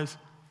problem is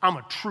I'm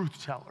a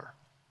truth teller.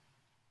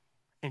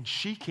 And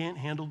she can't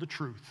handle the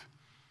truth.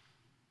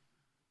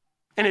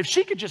 And if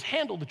she could just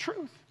handle the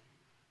truth,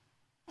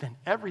 then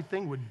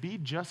everything would be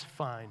just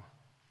fine.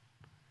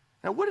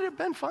 Now, would it have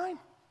been fine?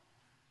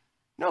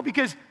 No,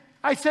 because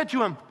I said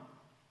to him,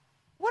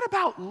 what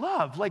about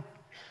love? Like,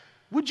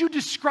 would you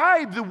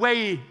describe the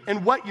way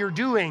and what you're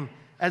doing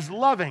as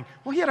loving?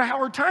 Well, he had a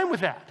hard time with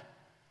that.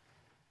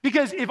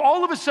 Because if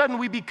all of a sudden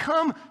we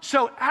become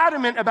so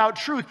adamant about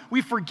truth,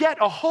 we forget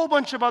a whole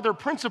bunch of other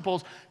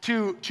principles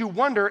to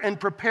wonder and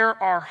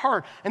prepare our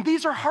heart. And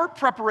these are heart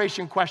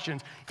preparation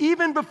questions.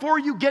 Even before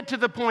you get to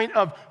the point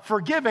of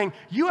forgiving,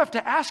 you have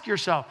to ask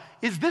yourself,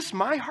 is this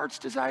my heart's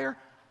desire?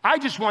 I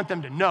just want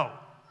them to know.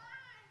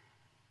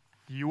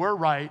 You are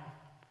right.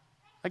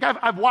 Like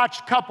I've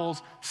watched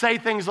couples say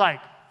things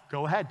like,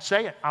 go ahead,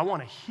 say it. I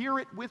want to hear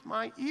it with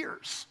my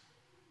ears.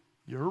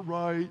 You're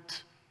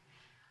right.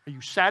 Are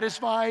you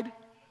satisfied?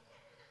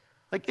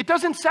 Like, it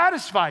doesn't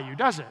satisfy you,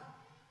 does it?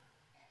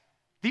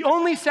 The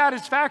only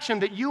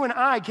satisfaction that you and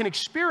I can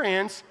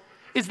experience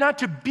is not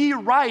to be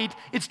right,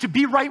 it's to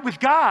be right with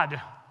God.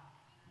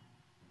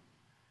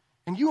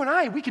 And you and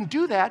I, we can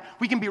do that.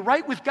 We can be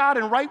right with God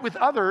and right with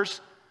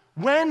others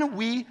when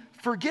we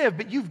forgive.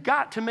 But you've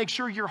got to make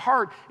sure your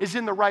heart is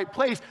in the right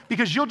place,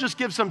 because you'll just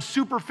give some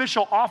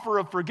superficial offer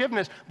of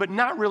forgiveness, but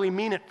not really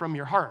mean it from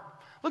your heart.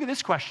 Look at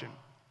this question.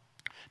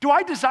 Do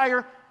I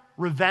desire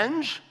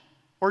revenge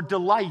or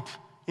delight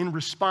in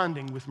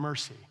responding with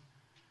mercy?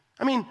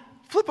 I mean,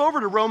 flip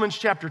over to Romans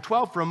chapter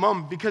 12 for a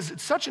moment, because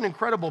it's such an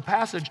incredible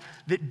passage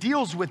that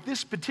deals with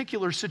this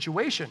particular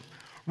situation.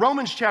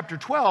 Romans chapter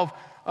 12,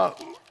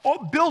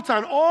 built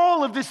on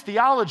all of this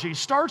theology,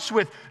 starts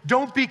with,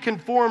 don't be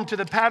conformed to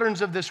the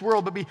patterns of this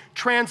world, but be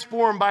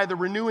transformed by the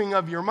renewing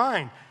of your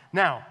mind.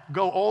 Now,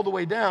 go all the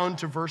way down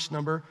to verse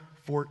number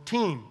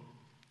 14.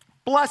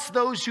 Bless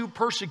those who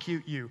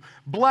persecute you.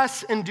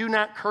 Bless and do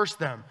not curse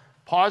them.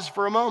 Pause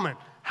for a moment.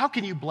 How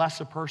can you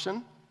bless a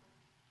person?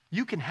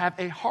 You can have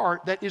a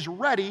heart that is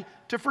ready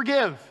to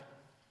forgive.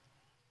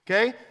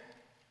 Okay?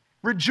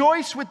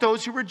 Rejoice with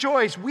those who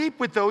rejoice. Weep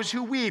with those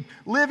who weep.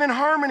 Live in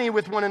harmony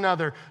with one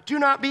another. Do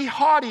not be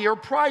haughty or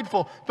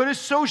prideful, but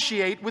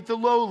associate with the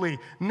lowly.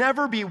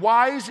 Never be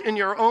wise in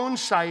your own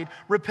sight.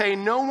 Repay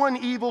no one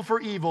evil for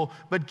evil,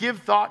 but give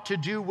thought to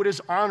do what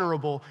is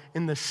honorable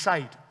in the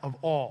sight of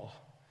all.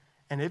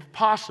 And if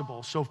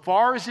possible, so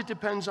far as it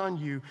depends on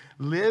you,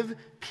 live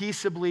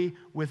peaceably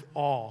with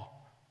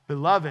all.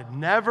 Beloved,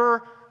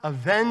 never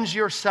avenge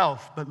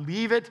yourself, but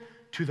leave it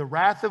to the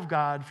wrath of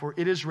God, for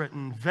it is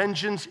written,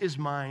 vengeance is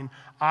mine,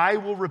 I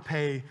will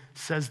repay,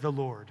 says the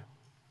Lord.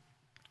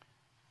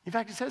 In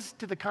fact, it says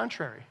to the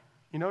contrary.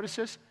 You notice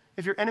this?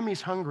 If your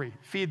enemy's hungry,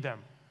 feed them.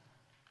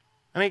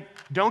 I mean,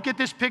 don't get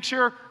this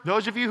picture,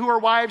 those of you who are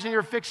wives and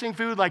you're fixing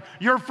food, like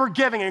you're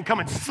forgiving and come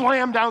and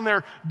slam down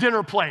their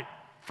dinner plate.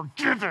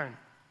 Forgiven.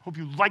 Hope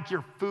you like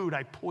your food.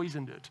 I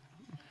poisoned it.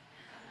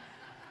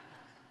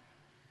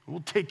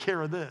 We'll take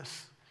care of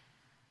this.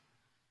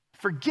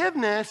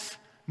 Forgiveness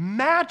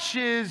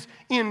matches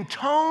in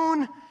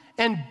tone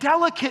and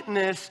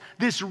delicateness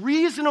this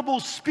reasonable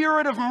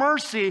spirit of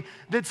mercy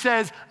that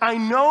says, I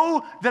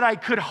know that I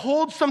could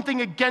hold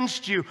something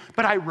against you,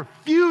 but I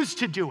refuse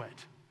to do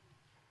it.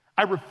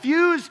 I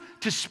refuse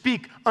to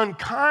speak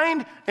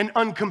unkind and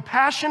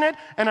uncompassionate,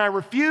 and I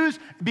refuse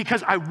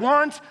because I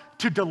want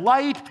to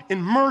delight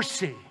in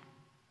mercy.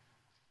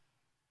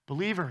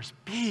 Believers,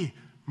 be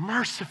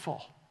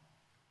merciful.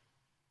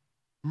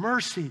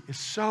 Mercy is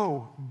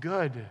so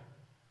good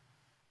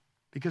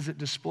because it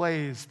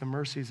displays the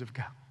mercies of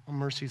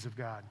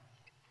God.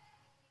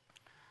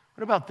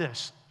 What about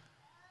this?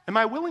 Am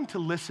I willing to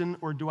listen,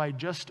 or do I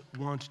just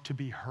want to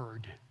be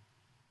heard?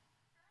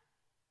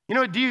 You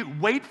know, do you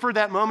wait for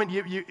that moment?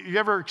 You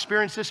ever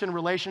experienced this in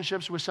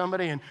relationships with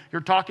somebody, and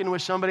you're talking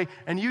with somebody,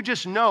 and you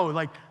just know,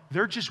 like,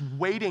 they're just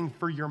waiting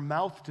for your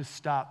mouth to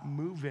stop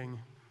moving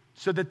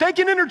so that they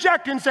can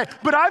interject and say,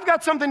 but I've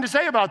got something to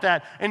say about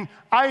that, and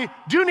I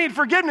do need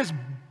forgiveness,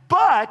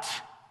 but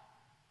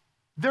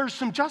there's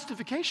some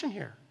justification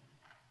here.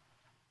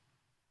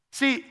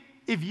 See,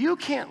 if you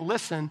can't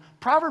listen,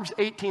 Proverbs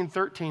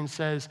 18:13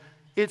 says,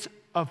 it's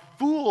a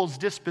fool's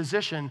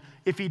disposition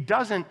if he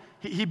doesn't,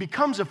 he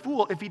becomes a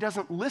fool if he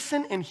doesn't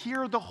listen and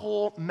hear the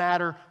whole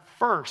matter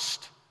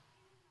first.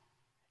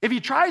 if he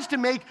tries to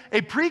make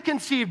a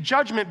preconceived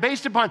judgment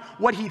based upon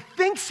what he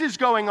thinks is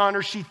going on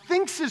or she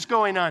thinks is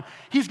going on,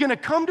 he's going to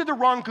come to the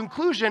wrong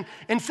conclusion.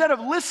 Instead of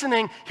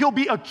listening, he'll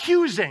be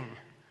accusing.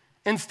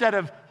 Instead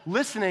of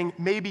listening,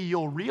 maybe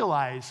you'll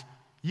realize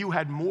you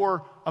had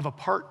more of a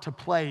part to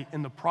play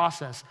in the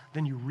process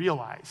than you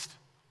realized.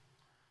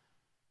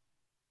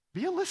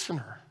 Be a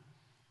listener.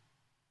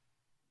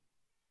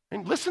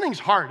 And listening's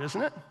hard,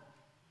 isn't it?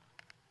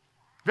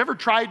 Have you ever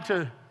tried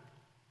to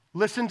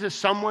listen to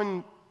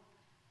someone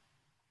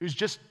who's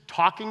just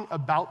talking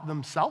about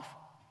themselves?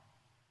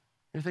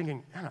 You're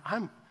thinking, man,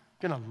 I'm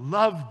going to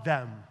love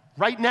them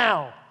right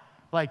now.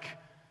 Like,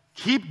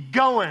 keep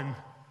going.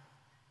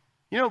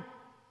 You know,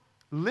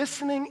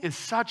 listening is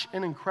such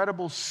an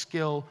incredible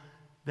skill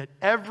that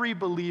every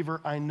believer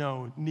I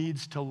know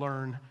needs to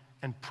learn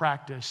and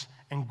practice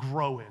and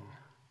grow in.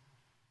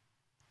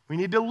 We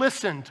need to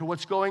listen to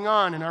what's going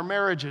on in our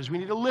marriages. We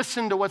need to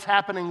listen to what's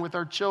happening with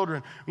our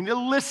children. We need to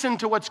listen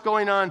to what's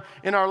going on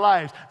in our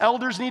lives.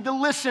 Elders need to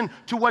listen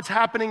to what's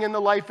happening in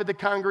the life of the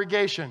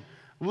congregation.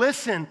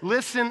 Listen,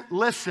 listen,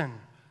 listen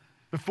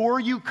before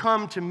you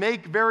come to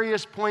make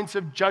various points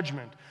of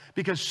judgment.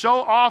 Because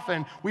so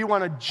often we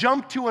want to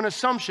jump to an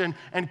assumption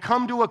and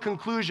come to a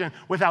conclusion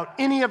without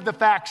any of the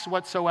facts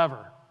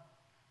whatsoever.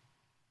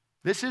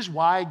 This is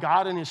why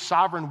God in his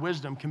sovereign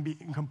wisdom can be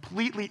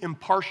completely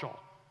impartial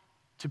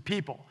to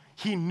people.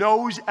 He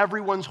knows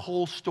everyone's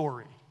whole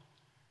story,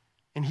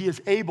 and he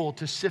is able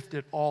to sift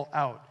it all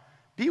out.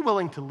 Be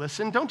willing to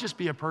listen. Don't just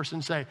be a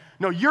person say,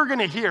 no, you're going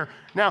to hear.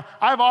 Now,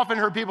 I've often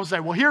heard people say,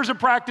 well, here's a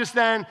practice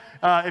then.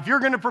 If you're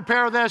going to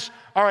prepare this,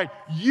 all right,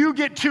 you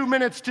get 2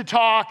 minutes to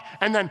talk,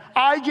 and then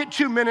I get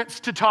 2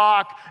 minutes to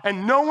talk,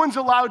 and no one's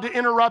allowed to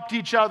interrupt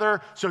each other.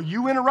 So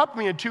you interrupt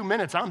me in 2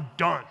 minutes, I'm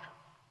done.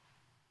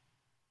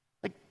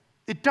 Like,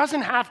 it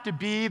doesn't have to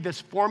be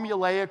this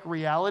formulaic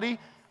reality.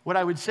 What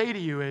I would say to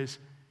you is,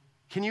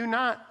 can you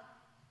not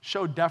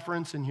show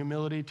deference and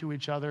humility to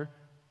each other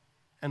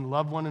and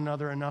love one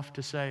another enough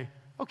to say,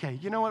 okay,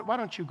 you know what, why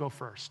don't you go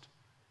first?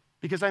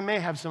 Because I may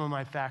have some of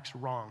my facts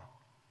wrong.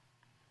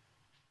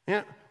 You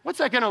know, what's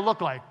that going to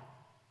look like?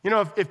 You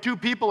know, if two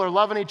people are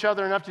loving each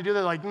other enough to do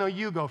that, like, no,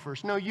 you go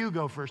first, no, you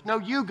go first, no,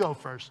 you go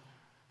first.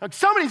 Like,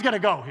 somebody's going to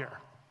go here.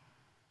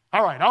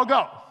 All right, I'll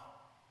go.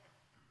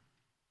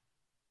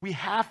 We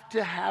have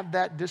to have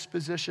that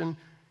disposition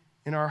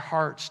in our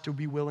hearts to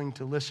be willing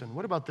to listen.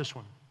 What about this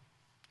one?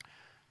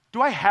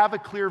 Do I have a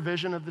clear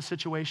vision of the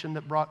situation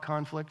that brought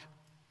conflict?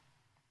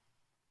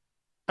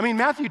 I mean,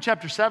 Matthew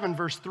chapter 7,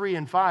 verse 3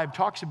 and 5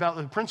 talks about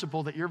the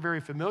principle that you're very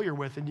familiar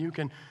with, and you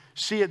can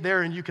see it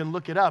there and you can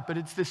look it up, but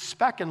it's this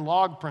speck and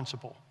log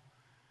principle.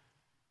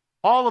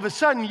 All of a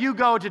sudden, you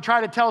go to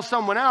try to tell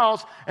someone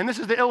else, and this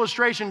is the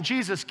illustration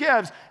Jesus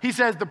gives. He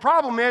says, the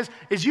problem is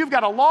you've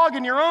got a log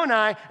in your own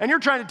eye, and you're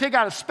trying to take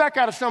out a speck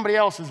out of somebody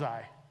else's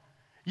eye.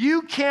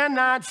 You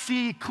cannot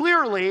see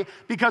clearly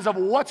because of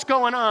what's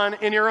going on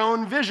in your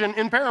own vision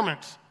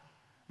impairments.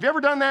 Have you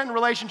ever done that in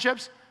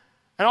relationships?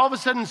 And all of a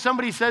sudden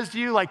somebody says to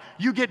you, like,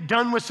 you get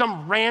done with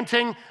some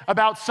ranting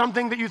about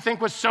something that you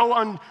think was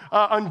so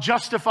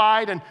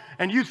unjustified,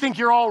 and you think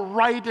you're all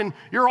right and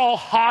you're all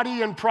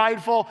haughty and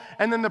prideful,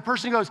 and then the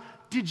person goes,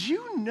 did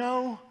you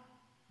know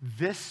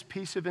this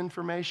piece of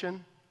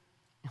information?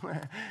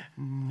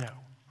 No.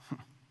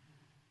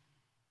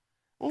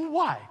 Well,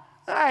 why?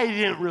 I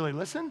didn't really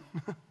listen.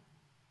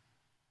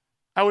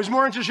 I was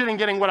more interested in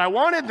getting what I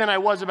wanted than I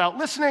was about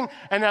listening,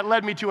 and that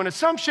led me to an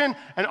assumption,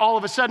 and all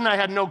of a sudden I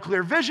had no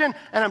clear vision,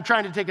 and I'm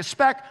trying to take a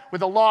speck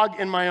with a log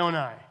in my own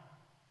eye.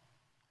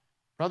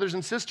 Brothers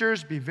and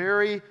sisters, be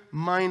very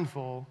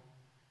mindful.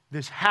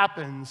 This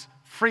happens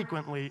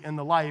frequently in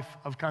the life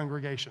of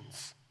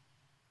congregations.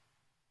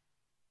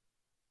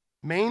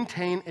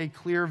 Maintain a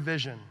clear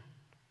vision.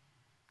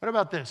 What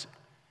about this?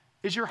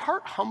 Is your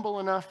heart humble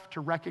enough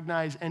to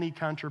recognize any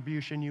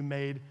contribution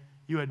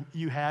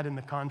you had in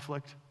the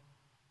conflict?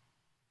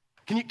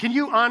 Can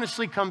you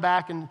honestly come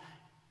back and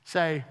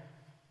say,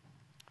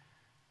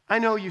 I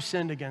know you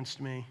sinned against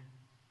me,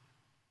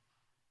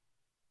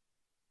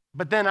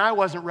 but then I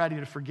wasn't ready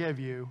to forgive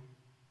you.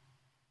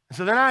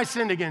 So then I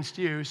sinned against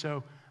you,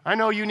 so I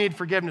know you need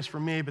forgiveness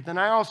from me, but then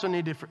I also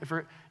need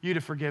for you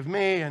to forgive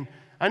me. And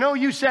I know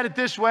you said it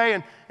this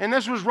way, and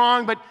this was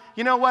wrong, but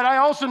you know what? I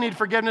also need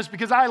forgiveness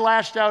because I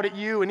lashed out at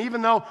you. And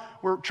even though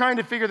we're trying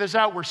to figure this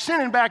out, we're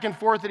sinning back and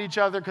forth at each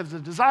other because the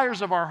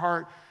desires of our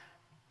heart,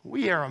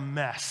 we are a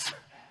mess.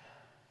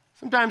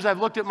 Sometimes I've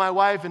looked at my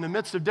wife in the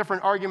midst of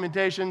different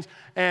argumentations,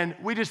 and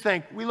we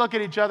look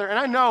at each other, and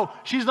I know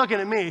she's looking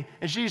at me,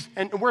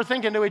 and we're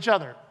thinking to each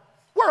other,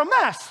 we're a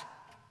mess.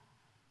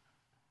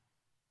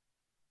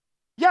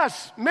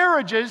 Yes,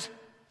 marriages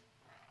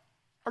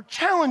are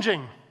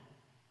challenging.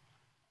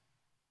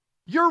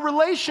 Your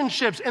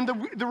relationships and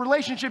the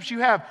relationships you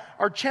have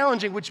are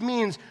challenging, which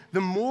means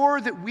the more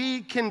that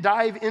we can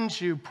dive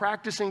into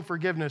practicing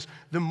forgiveness,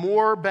 the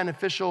more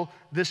beneficial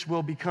this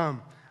will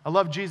become. I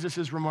love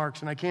Jesus'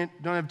 remarks, and I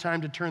don't have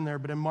time to turn there,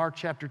 but in Mark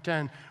chapter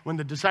 10, when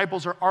the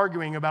disciples are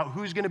arguing about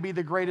who's going to be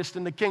the greatest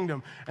in the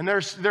kingdom, and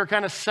they're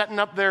kind of setting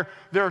up their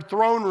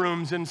throne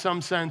rooms in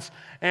some sense,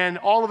 and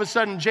all of a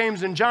sudden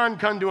James and John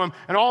come to him,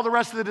 and all the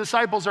rest of the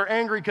disciples are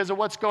angry because of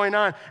what's going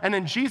on, and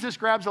then Jesus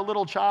grabs a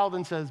little child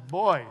and says,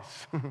 boys,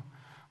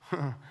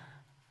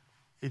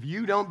 if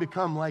you don't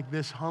become like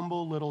this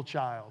humble little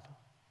child,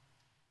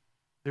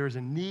 there is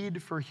a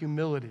need for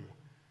humility.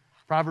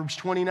 Proverbs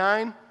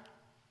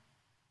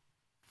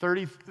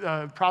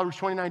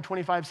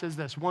 29:25 says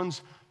this,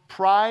 one's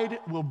pride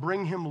will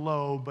bring him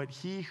low, but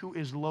he who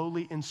is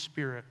lowly in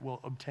spirit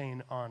will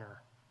obtain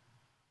honor.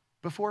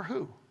 Before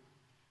who?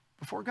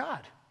 Before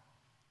God.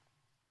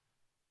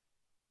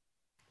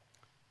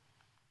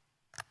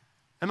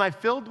 Am I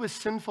filled with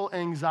sinful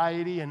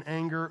anxiety and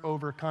anger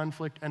over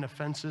conflict and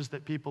offenses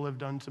that people have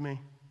done to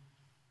me?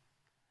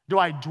 Do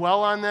I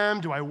dwell on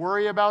them? Do I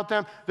worry about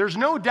them? There's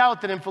no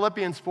doubt that in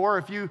Philippians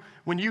 4,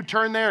 when you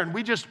turn there, and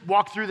we just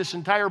walked through this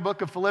entire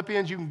book of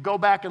Philippians, you can go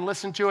back and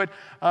listen to it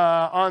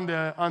on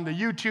the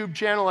YouTube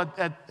channel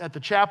at the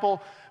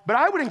chapel. But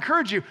I would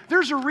encourage you,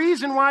 there's a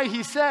reason why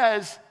he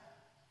says,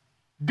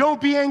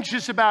 don't be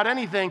anxious about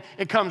anything.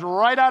 It comes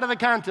right out of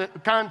the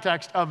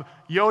context of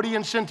Yodi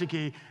and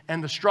Syntyche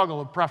and the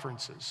struggle of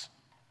preferences.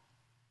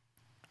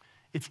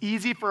 It's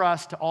easy for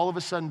us to all of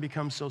a sudden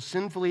become so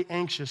sinfully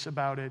anxious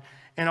about it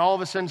and all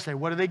of a sudden say,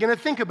 what are they going to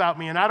think about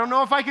me? And I don't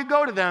know if I could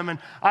go to them, and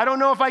I don't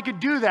know if I could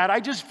do that. I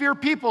just fear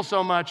people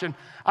so much, and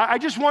I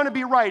just want to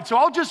be right. So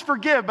I'll just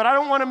forgive, but I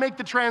don't want to make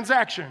the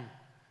transaction.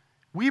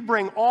 We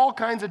bring all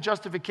kinds of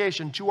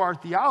justification to our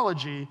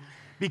theology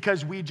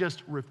because we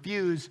just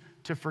refuse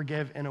to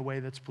forgive in a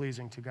way that's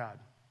pleasing to God.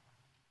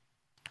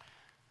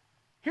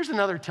 Here's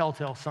another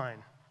telltale sign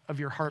of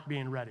your heart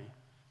being ready.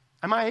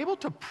 Am I able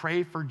to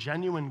pray for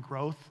genuine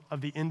growth of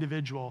the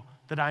individual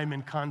that I'm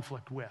in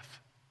conflict with?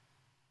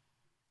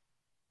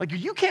 Like,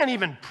 you can't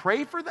even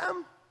pray for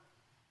them?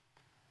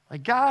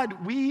 Like,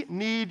 God, we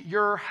need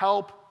your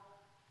help.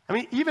 I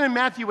mean, even in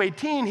Matthew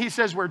 18, he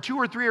says, where 2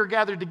 or 3 are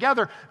gathered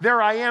together,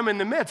 there I am in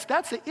the midst.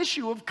 That's the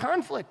issue of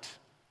conflict,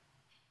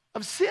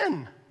 of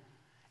sin.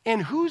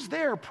 And who's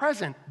there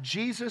present?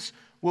 Jesus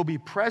will be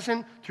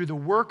present through the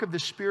work of the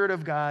Spirit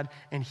of God,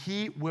 and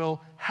he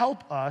will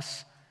help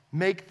us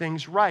make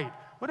things right.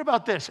 What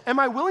about this? Am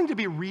I willing to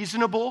be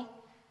reasonable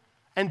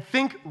and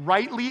think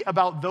rightly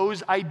about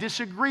those I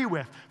disagree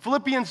with?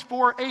 Philippians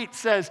 4:8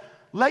 says,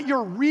 let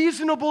your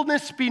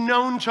reasonableness be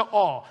known to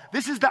all.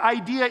 This is the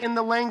idea in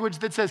the language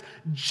that says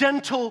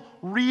gentle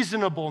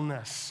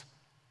reasonableness.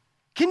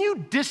 Can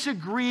you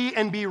disagree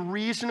and be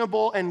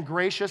reasonable and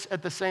gracious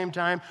at the same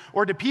time?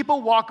 Or do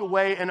people walk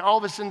away and all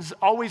of a sudden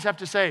always have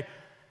to say,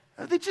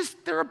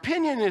 their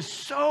opinion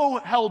is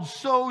held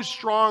so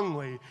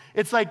strongly.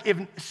 It's like if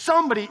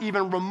somebody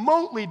even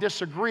remotely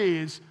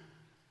disagrees,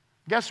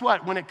 guess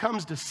what? When it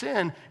comes to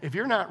sin, if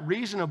you're not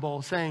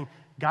reasonable, saying,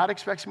 God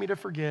expects me to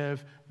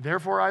forgive,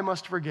 therefore I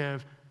must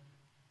forgive,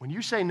 when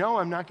you say, no,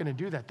 I'm not going to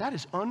do that, that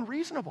is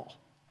unreasonable.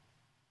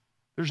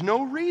 There's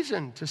no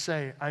reason to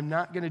say, I'm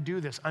not going to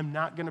do this. I'm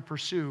not going to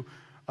pursue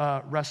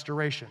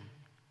restoration.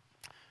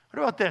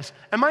 What about this?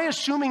 Am I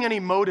assuming any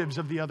motives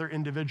of the other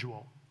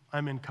individual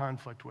I'm in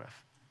conflict with?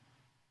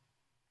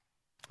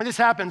 And this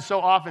happens so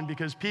often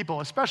because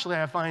people, especially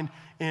I find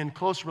in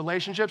close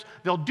relationships,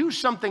 they'll do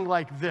something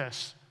like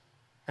this.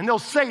 And they'll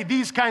say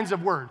these kinds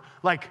of words,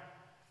 like,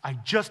 I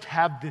just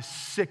have this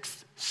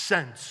sixth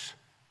sense.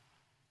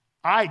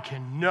 I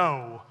can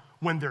know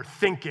when they're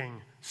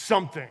thinking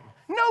something.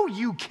 No,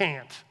 you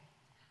can't.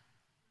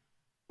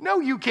 No,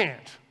 you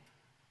can't.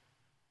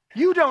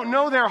 You don't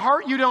know their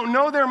heart. You don't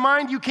know their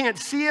mind. You can't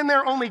see in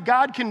there. Only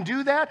God can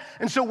do that.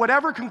 And so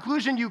whatever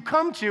conclusion you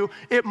come to,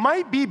 it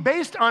might be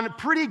based on a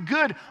pretty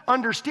good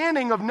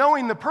understanding of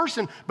knowing the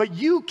person, but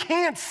you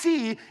can't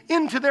see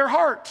into their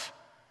heart,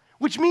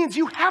 which means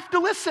you have to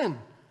listen.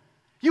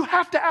 You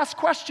have to ask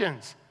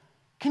questions.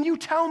 Can you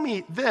tell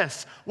me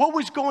this? What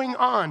was going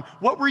on?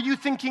 What were you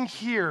thinking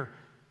here?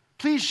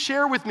 Please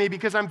share with me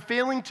because I'm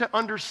failing to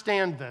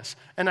understand this,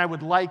 and I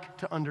would like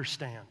to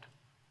understand.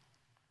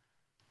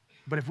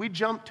 But if we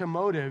jump to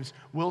motives,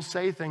 we'll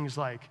say things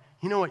like,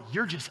 you know what,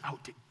 you're just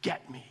out to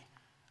get me.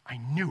 I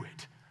knew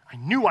it. I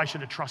knew I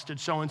should have trusted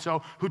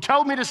so-and-so who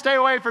told me to stay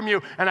away from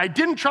you, and I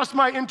didn't trust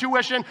my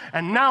intuition,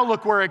 and now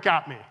look where it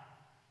got me.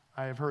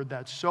 I have heard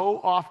that so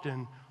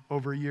often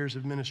over years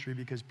of ministry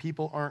because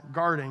people aren't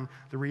guarding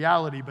the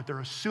reality, but they're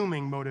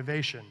assuming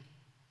motivation.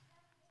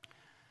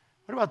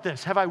 What about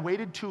this? Have I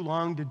waited too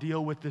long to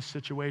deal with this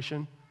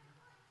situation?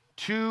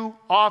 Too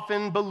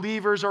often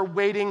believers are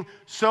waiting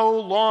so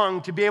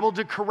long to be able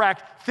to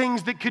correct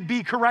things that could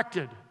be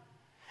corrected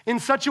in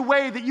such a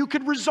way that you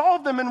could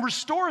resolve them and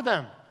restore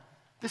them.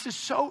 This is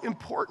so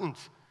important.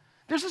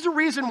 This is a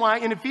reason why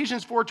in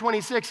Ephesians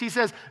 4:26 he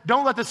says,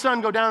 don't let the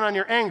sun go down on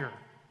your anger,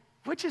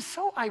 which is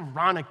so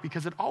ironic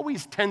because it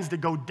always tends to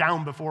go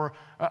down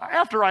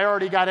after I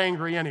already got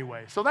angry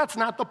anyway. So that's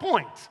not the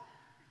point.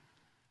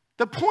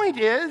 The point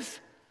is,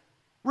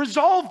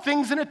 resolve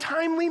things in a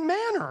timely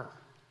manner.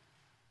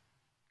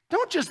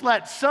 Don't just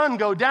let sun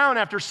go down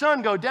after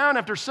sun go down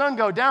after sun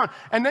go down,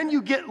 and then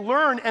you get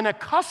learned and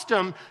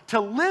accustomed to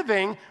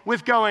living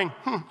with going,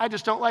 I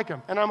just don't like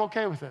him, and I'm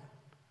okay with it.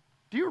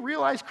 Do you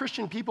realize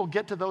Christian people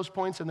get to those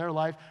points in their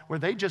life where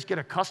they just get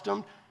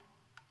accustomed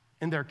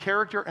in their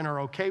character and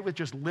are okay with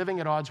just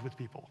living at odds with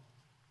people?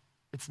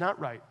 It's not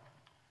right.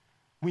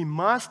 We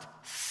must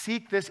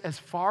seek this as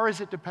far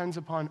as it depends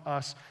upon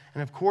us.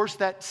 And of course,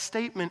 that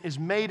statement is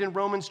made in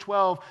Romans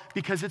 12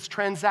 because it's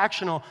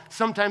transactional.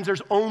 Sometimes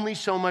there's only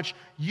so much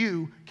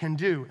you can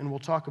do, and we'll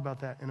talk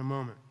about that in a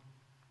moment.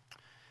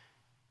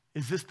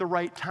 Is this the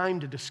right time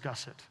to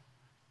discuss it?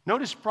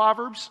 Notice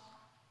Proverbs.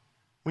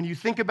 When you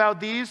think about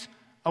these,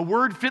 a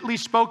word fitly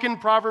spoken,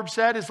 Proverbs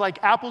said, is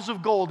like apples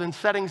of gold in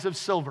settings of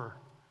silver.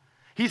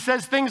 He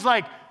says things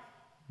like,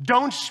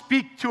 don't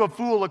speak to a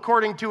fool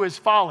according to his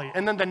folly.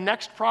 And then the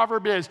next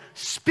proverb is,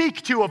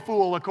 speak to a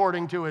fool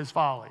according to his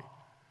folly.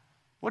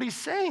 What he's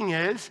saying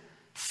is,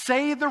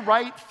 say the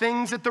right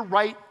things at the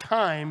right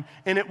time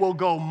and it will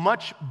go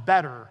much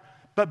better.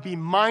 But be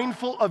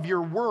mindful of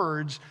your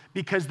words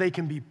because they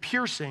can be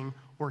piercing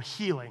or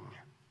healing.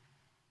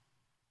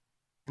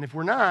 And if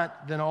we're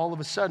not, then all of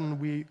a sudden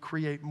we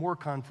create more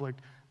conflict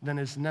than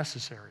is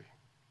necessary.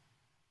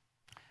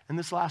 And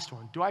this last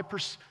one, do I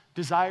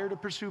desire to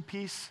pursue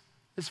peace?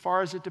 As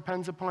far as it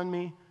depends upon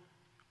me,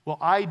 will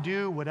I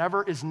do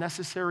whatever is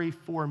necessary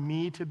for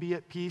me to be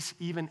at peace,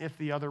 even if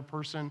the other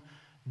person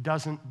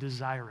doesn't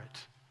desire it?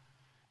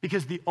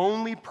 Because the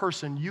only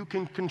person you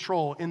can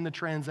control in the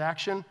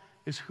transaction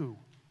is who?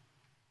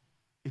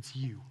 It's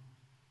you.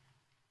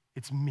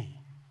 It's me.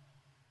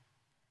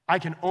 I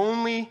can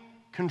only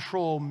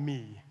control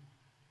me.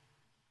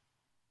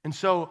 And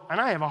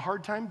I have a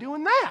hard time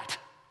doing that.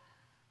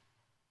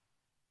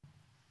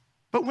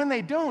 But when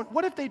they don't,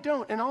 what if they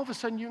don't? And all of a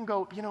sudden you can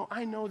go,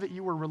 I know that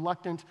you were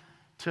reluctant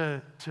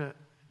to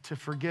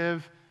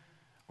forgive,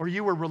 or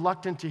you were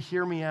reluctant to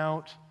hear me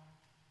out,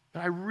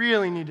 but I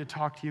really need to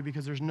talk to you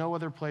because there's no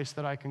other place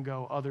that I can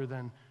go other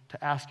than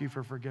to ask you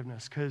for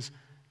forgiveness, because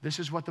this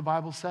is what the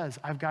Bible says.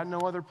 I've got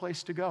no other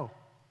place to go,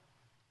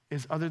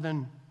 is other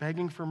than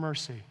begging for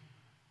mercy.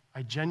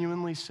 I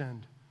genuinely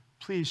sinned.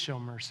 Please show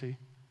mercy.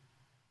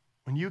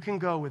 When you can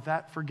go with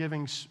that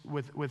forgiving,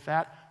 with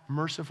that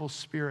merciful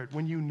spirit,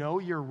 when you know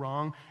you're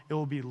wrong, it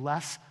will be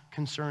less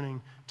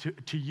concerning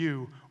to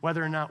you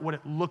whether or not what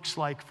it looks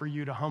like for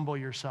you to humble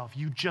yourself.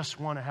 You just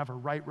want to have a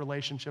right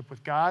relationship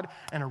with God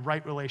and a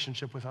right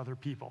relationship with other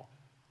people.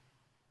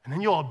 And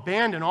then you'll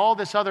abandon all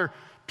this other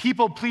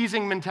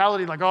people-pleasing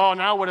mentality, like, oh,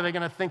 now what are they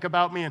going to think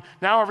about me? And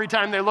now every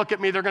time they look at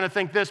me, they're going to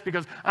think this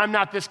because I'm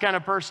not this kind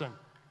of person.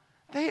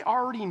 They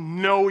already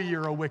know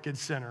you're a wicked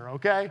sinner,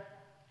 okay?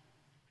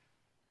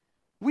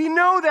 We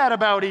know that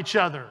about each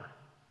other.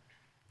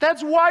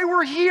 That's why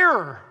we're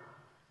here,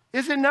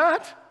 is it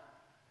not?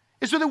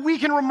 It's so that we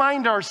can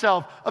remind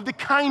ourselves of the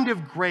kind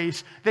of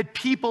grace that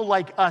people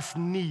like us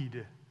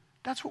need.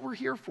 That's what we're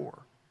here for.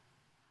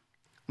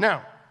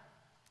 Now,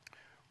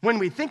 when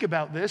we think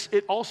about this,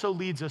 it also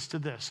leads us to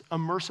this, a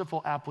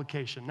merciful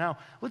application. Now,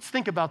 let's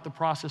think about the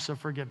process of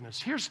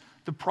forgiveness. Here's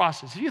the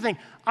process. If you think,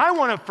 I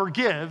want to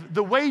forgive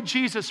the way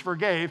Jesus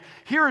forgave,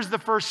 here is the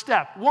first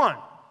step. 1,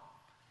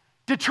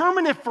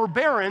 determine if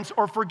forbearance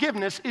or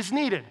forgiveness is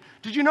needed.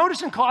 Did you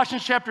notice in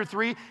Colossians chapter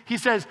 3, he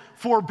says,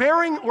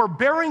 forbearing or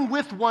bearing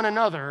with one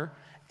another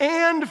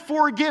and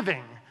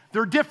forgiving.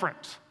 They're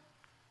different.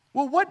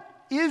 Well,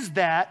 what does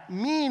that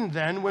mean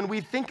then when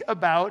we think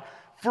about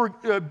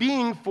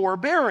being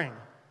forbearing?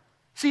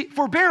 See,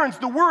 forbearance,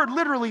 the word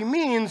literally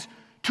means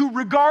to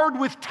regard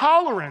with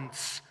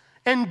tolerance,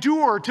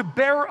 endure, to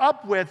bear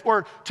up with,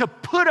 or to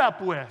put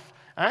up with.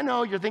 I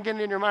know you're thinking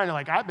in your mind,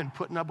 like, I've been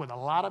putting up with a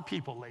lot of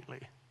people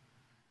lately.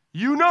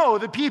 You know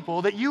the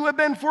people that you have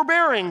been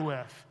forbearing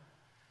with.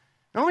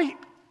 Now, let me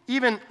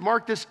even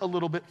mark this a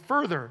little bit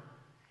further.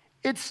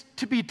 It's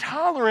to be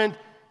tolerant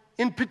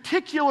in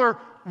particular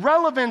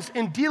relevance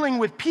in dealing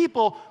with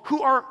people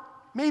who are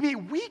maybe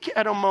weak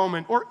at a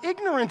moment or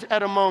ignorant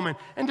at a moment,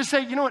 and to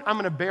say, you know what, I'm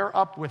going to bear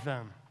up with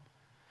them.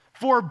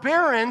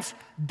 Forbearance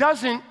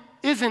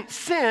isn't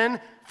sin.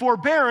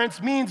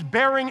 Forbearance means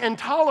bearing and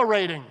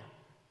tolerating.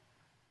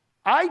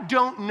 I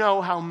don't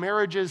know how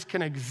marriages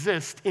can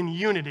exist in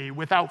unity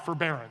without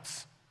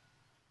forbearance.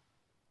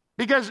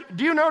 Because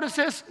do you notice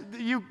this?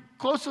 You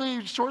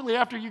shortly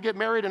after you get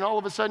married, and all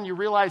of a sudden you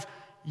realize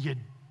you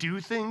do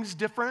things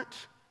different.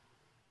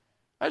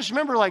 I just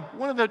remember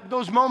one of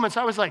those moments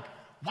I was like,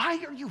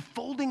 why are you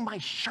folding my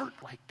shirt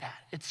like that?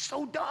 It's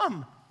so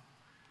dumb.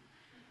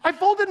 I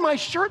folded my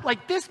shirt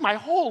like this my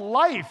whole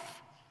life.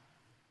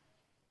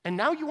 And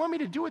now you want me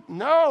to do it?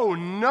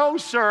 No,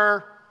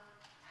 sir.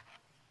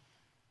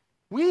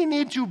 We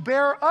need to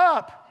bear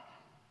up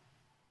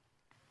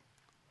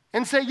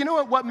and say, you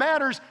know what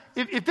matters,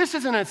 if this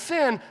isn't a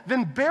sin,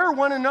 then bear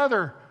one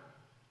another.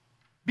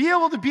 Be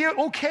able to be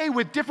okay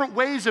with different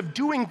ways of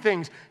doing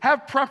things.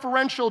 Have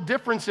preferential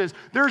differences.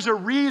 There's a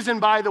reason,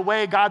 by the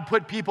way, God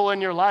put people in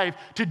your life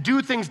to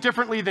do things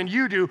differently than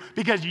you do,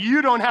 because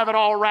you don't have it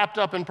all wrapped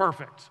up and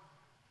perfect.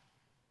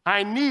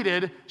 I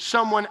needed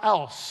someone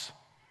else.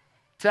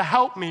 to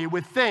help me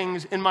with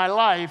things in my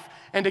life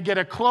and to get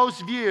a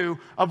close view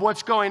of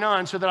what's going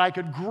on so that I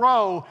could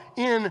grow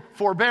in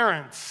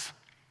forbearance.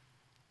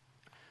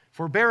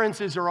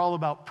 Forbearances are all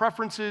about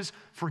preferences.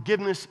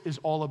 Forgiveness is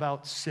all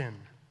about sin.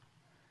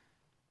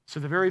 So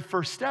the very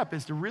first step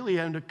is to really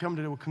come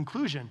to a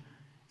conclusion.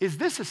 Is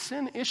this a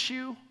sin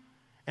issue?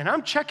 And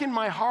I'm checking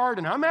my heart,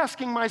 and I'm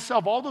asking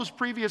myself all those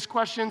previous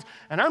questions,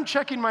 and I'm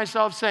checking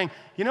myself saying,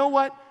 you know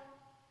what?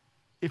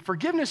 If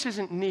forgiveness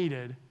isn't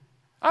needed,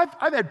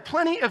 I've had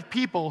plenty of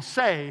people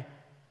say,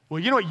 well,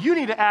 you know what? You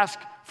need to ask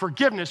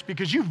forgiveness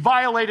because you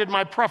violated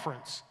my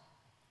preference.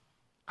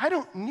 I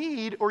don't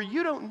need, or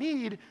you don't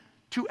need,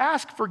 to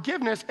ask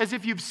forgiveness as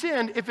if you've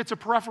sinned if it's a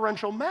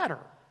preferential matter.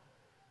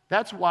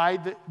 That's why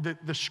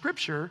the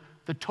Scripture,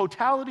 the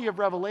totality of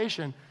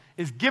Revelation,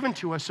 is given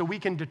to us so we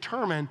can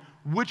determine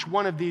which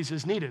one of these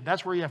is needed.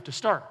 That's where you have to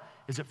start.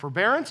 Is it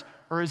forbearance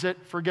or is it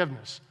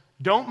forgiveness?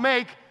 Don't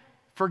make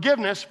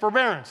forgiveness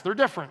forbearance. They're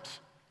different,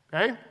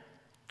 okay?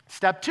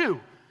 Step 2,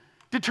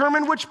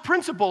 determine which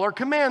principle or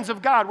commands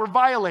of God were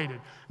violated.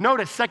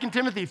 Notice 2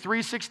 Timothy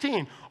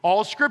 3:16,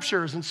 all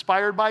Scripture is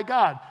inspired by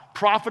God,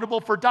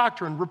 profitable for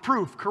doctrine,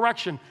 reproof,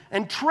 correction,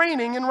 and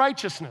training in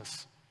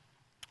righteousness,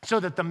 so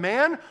that the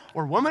man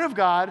or woman of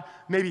God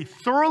may be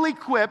thoroughly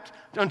equipped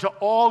unto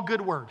all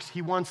good works.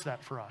 He wants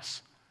that for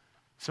us.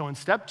 So in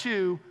step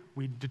 2,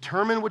 we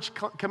determine which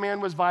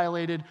command was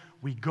violated.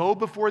 We go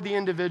before the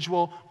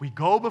individual. We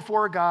go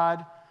before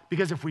God.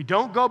 Because if we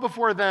don't go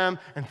before them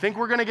and think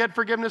we're going to get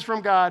forgiveness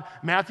from God,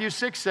 Matthew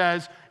 6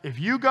 says, if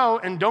you go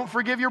and don't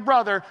forgive your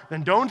brother,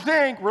 then don't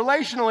think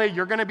relationally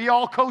you're going to be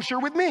all kosher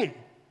with me.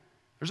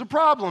 There's a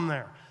problem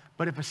there.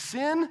 But if a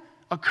sin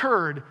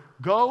occurred,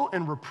 go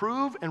and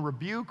reprove and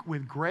rebuke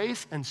with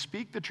grace and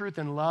speak the truth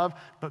in love,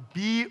 but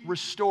be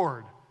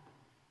restored.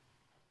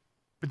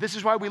 But this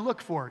is why we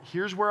look for it.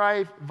 Here's where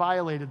I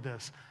violated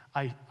this.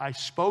 I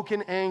spoke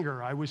in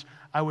anger. I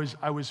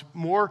was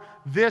more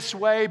this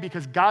way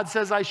because God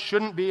says I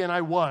shouldn't be, and I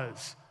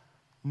was.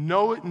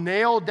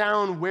 Nail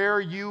down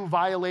where you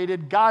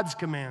violated God's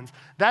commands.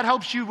 That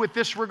helps you with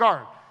this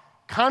regard.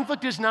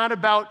 Conflict is not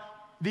about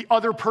the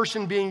other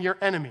person being your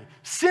enemy.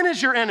 Sin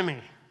is your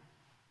enemy.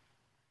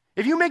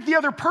 If you make the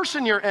other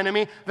person your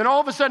enemy, then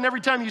all of a sudden,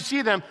 every time you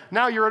see them,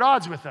 now you're at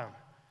odds with them.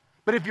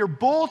 But if you're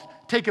both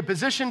take a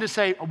position to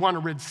say, I want to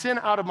rid sin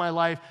out of my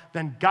life,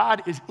 then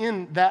God is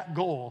in that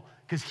goal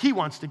because he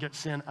wants to get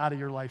sin out of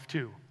your life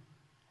too.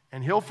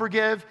 And he'll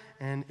forgive,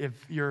 and if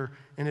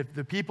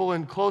the people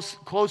in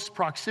close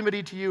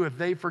proximity to you, if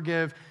they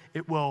forgive,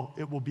 it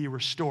will be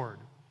restored.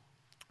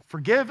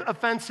 Forgive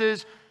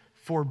offenses,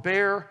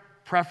 forbear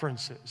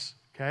preferences,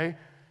 okay?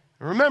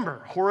 And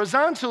remember,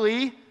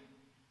 horizontally,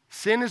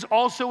 sin is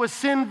also a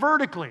sin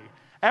vertically.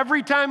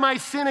 Every time I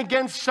sin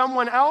against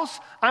someone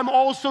else, I'm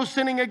also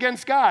sinning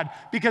against God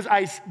because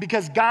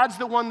God's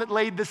the one that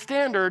laid the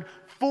standard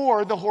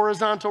for the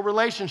horizontal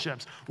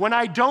relationships. When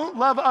I don't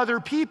love other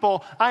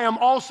people, I am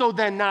also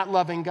then not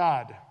loving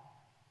God.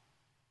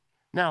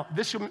 Now,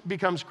 this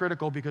becomes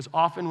critical because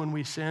often when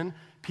we sin,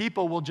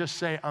 people will just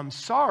say, I'm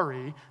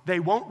sorry.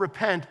 They won't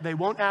repent. They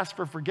won't ask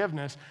for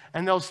forgiveness.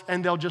 And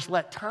they'll just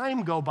let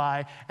time go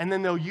by, and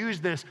then they'll use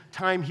this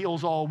time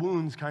heals all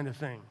wounds kind of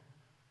thing.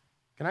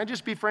 Can I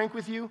just be frank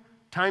with you?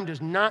 Time does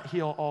not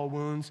heal all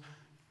wounds.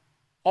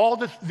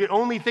 The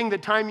only thing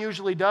that time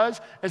usually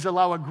does is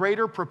allow a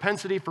greater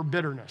propensity for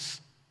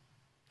bitterness.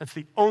 That's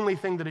the only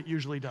thing that it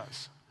usually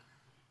does.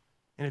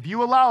 And if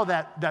you allow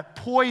that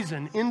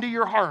poison into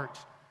your heart,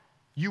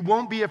 you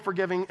won't be a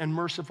forgiving and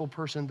merciful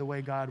person the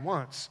way God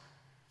wants.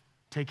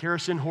 Take care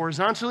of sin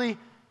horizontally,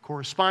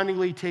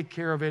 correspondingly take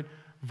care of it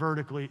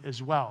vertically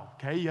as well,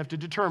 okay? You have to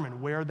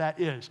determine where that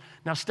is.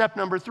 Now, step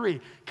number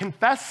 3,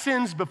 confess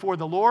sins before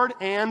the Lord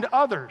and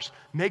others.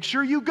 Make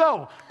sure you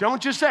go.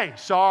 Don't just say,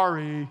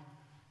 sorry,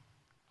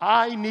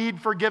 I need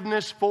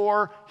forgiveness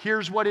for,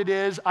 here's what it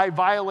is, I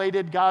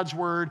violated God's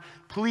word,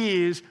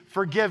 please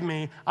forgive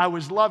me, I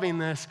was loving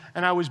this,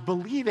 and I was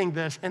believing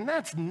this, and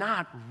that's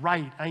not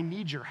right, I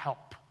need your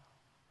help.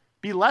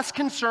 Be less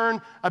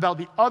concerned about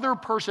the other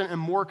person and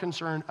more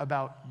concerned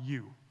about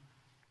you.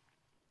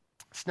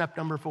 Step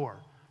number 4,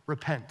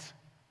 repent.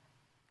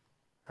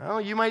 Oh,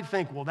 you might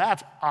think, well,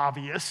 that's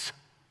obvious.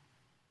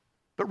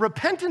 But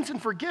repentance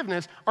and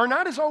forgiveness are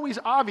not as always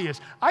obvious.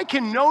 I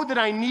can know that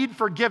I need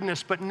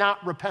forgiveness, but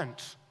not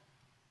repent.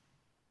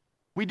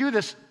 We do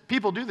this,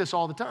 people do this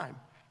all the time.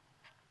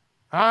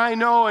 I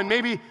know, and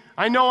maybe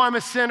I know I'm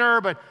a sinner,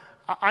 but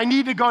I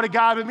need to go to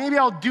God, but maybe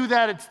I'll do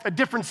that at a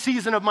different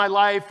season of my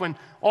life when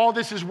all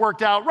this is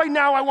worked out. Right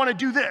now, I want to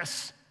do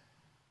this.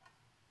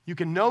 You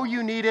can know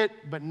you need it,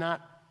 but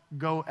not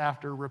go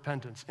after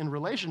repentance. In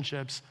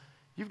relationships,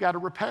 you've got to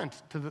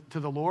repent to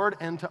the Lord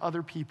and to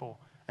other people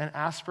and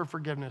ask for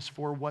forgiveness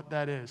for what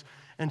that is.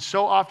 And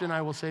so often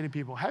I will say to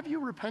people, have you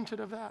repented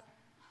of that?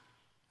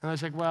 And I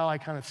say, well, I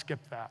kind of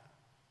skipped that.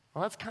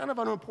 Well, that's kind of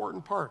an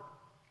important part.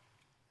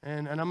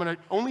 And I'm going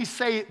to only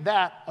say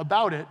that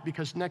about it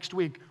because next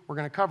week we're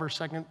going to cover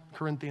 2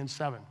 Corinthians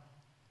 7.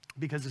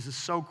 because this is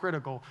so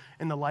critical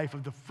in the life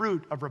of the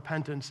fruit of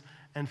repentance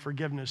and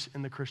forgiveness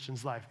in the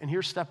Christian's life. And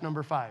here's step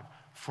number 5.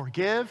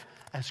 Forgive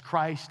as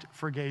Christ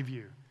forgave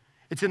you.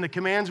 It's in the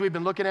commands we've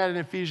been looking at in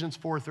Ephesians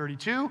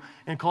 4:32,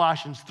 in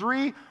Colossians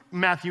 3,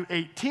 Matthew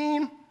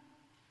 18.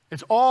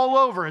 It's all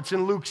over. It's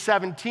in Luke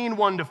 17,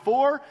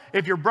 1-4.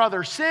 If your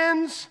brother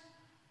sins,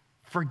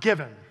 forgive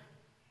him.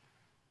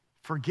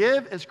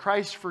 Forgive as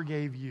Christ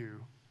forgave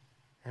you.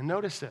 And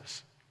notice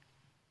this,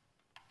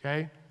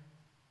 okay?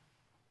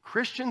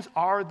 Christians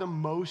are the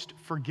most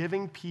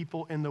forgiving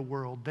people in the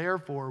world.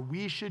 Therefore,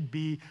 we should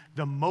be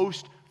the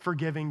most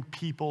forgiving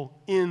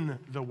people in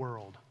the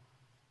world.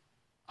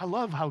 I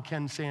love how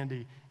Ken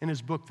Sande, in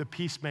his book, The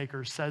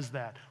Peacemaker, says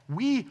that.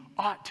 We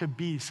ought to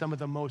be some of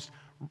the most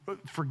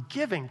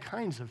forgiving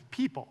kinds of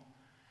people.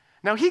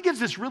 Now, he gives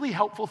this really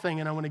helpful thing,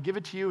 and I want to give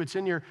it to you. It's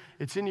in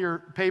your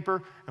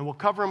paper, and we'll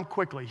cover them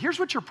quickly. Here's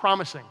what you're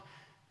promising.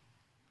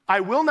 I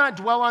will not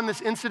dwell on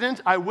this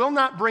incident. I will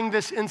not bring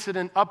this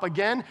incident up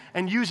again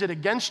and use it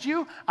against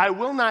you. I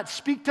will not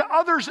speak to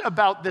others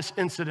about this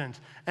incident.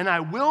 And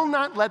I will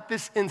not let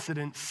this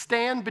incident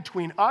stand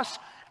between us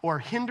or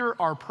hinder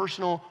our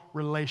personal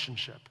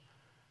relationship.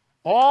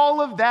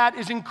 All of that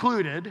is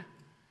included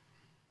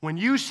when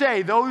you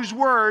say those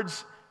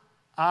words,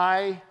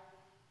 I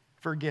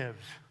forgive.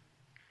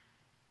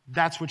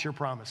 That's what you're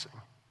promising.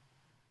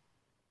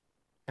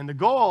 And the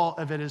goal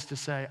of it is to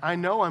say, I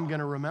know I'm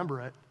going to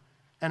remember it.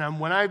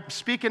 And when I'm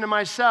speaking to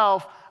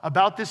myself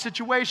about this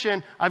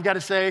situation, I've got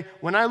to say,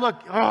 when I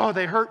look, oh,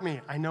 they hurt me.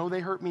 I know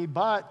they hurt me,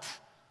 but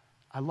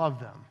I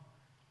love them.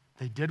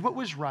 They did what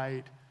was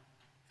right,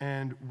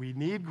 and we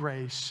need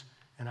grace,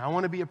 and I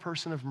want to be a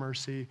person of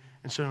mercy.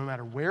 And so no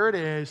matter where it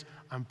is,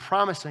 I'm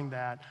promising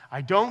that.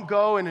 I don't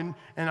go and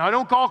I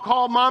don't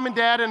call mom and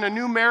dad in a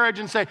new marriage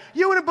and say,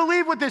 you wouldn't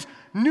believe what this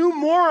new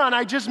moron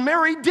I just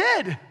married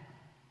did.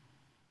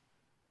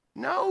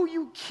 No,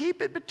 you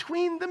keep it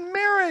between the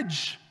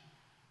marriage.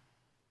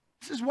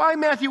 This is why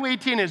Matthew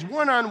 18 is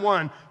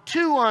 1-on-1,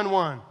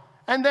 2-on-1,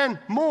 and then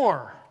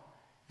more.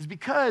 It's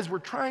because we're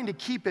trying to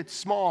keep it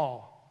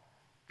small.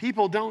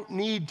 People don't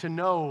need to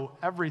know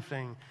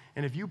everything.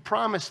 And if you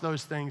promise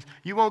those things,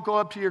 you won't go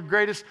up to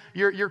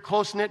your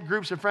close-knit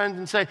groups of friends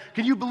and say,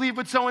 can you believe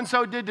what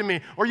so-and-so did to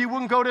me? Or you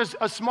wouldn't go to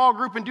a small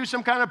group and do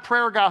some kind of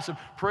prayer gossip.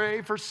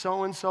 Pray for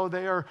so-and-so.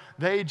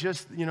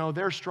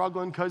 They're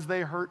struggling because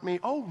they hurt me.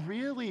 Oh,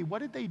 really? What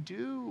did they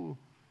do?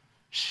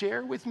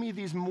 Share with me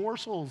these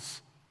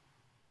morsels.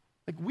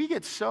 Like, we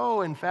get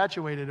so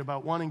infatuated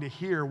about wanting to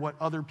hear what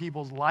other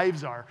people's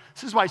lives are.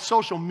 This is why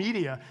social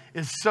media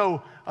is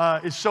so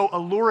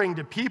alluring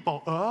to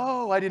people.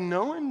 Oh, I didn't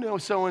know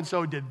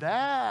so-and-so did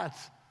that.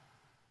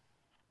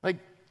 Like,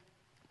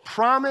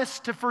 promise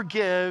to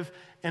forgive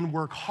and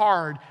work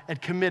hard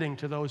at committing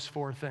to those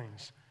 4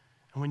 things.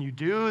 And when you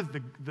do,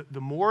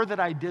 the more that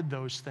I did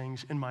those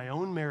things in my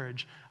own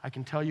marriage, I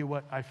can tell you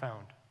what I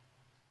found.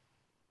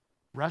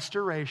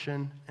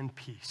 Restoration and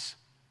peace.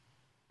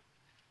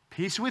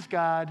 Peace with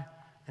God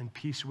and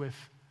peace with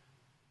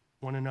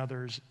one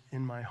another's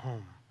in my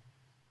home.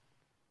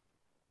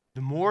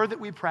 The more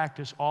that we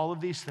practice all of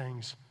these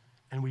things,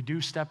 and we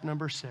do step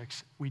number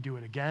 6, we do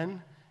it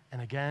again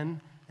and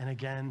again and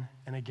again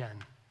and again.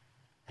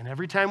 And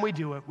every time we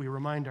do it, we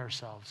remind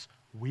ourselves,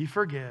 we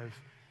forgive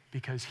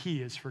because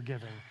he is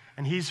forgiving.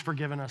 And he's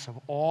forgiven us of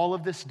all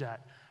of this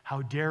debt.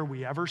 How dare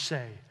we ever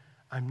say,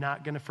 I'm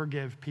not going to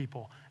forgive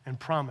people, and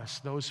promise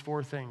those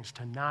 4 things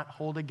to not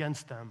hold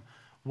against them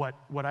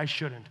what I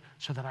shouldn't,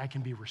 so that I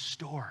can be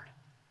restored.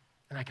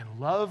 And I can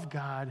love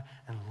God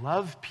and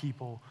love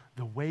people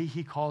the way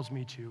he calls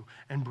me to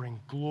and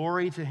bring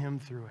glory to him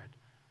through it.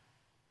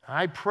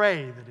 I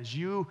pray that as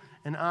you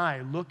and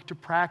I look to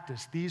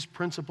practice these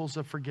principles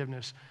of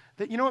forgiveness,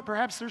 that, you know what,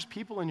 perhaps there's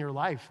people in your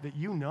life that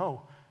you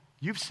know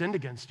you've sinned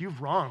against,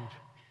 you've wronged.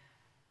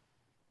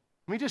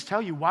 Let me just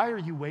tell you, why are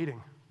you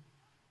waiting?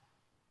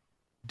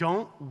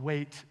 Don't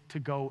wait to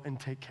go and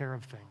take care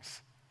of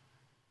things.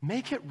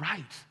 Make it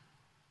right.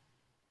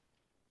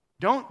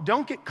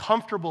 Don't get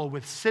comfortable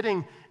with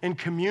sitting in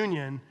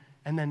communion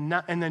and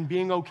then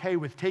being okay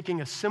with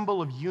taking a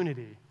symbol of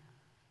unity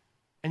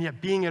and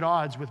yet being at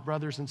odds with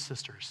brothers and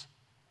sisters.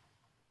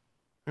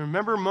 I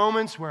remember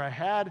moments where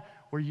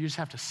where you just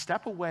have to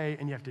step away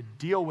and you have to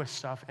deal with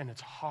stuff, and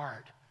it's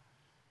hard,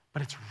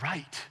 but it's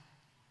right.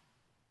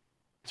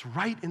 It's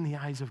right in the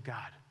eyes of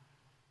God.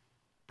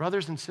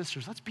 Brothers and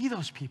sisters, let's be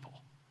those people.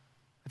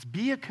 Let's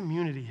be a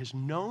community who's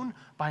known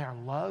by our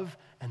love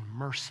and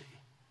mercy,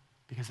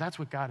 because that's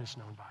what God is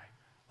known by.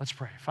 Let's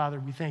pray. Father,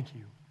 we thank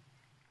you,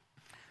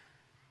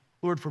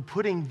 Lord, for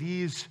putting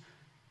these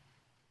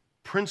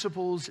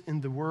principles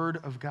in the Word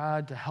of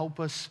God to help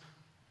us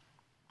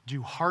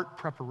do heart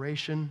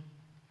preparation.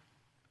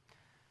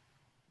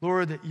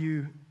 Lord, that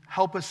you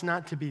help us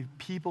not to be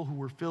people who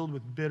were filled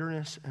with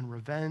bitterness and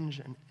revenge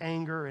and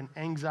anger and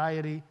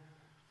anxiety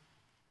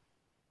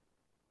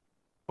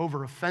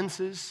over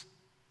offenses,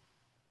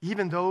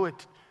 even though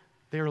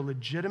they are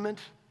legitimate.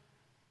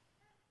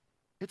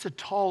 It's a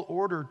tall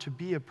order to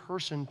be a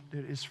person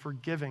that is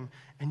forgiving,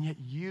 and yet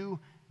you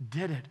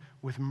did it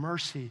with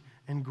mercy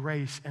and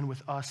grace and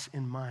with us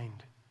in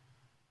mind.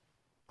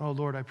 Oh,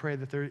 Lord, I pray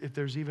that if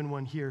there's even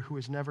one here who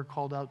has never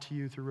called out to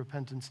you through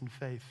repentance and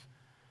faith,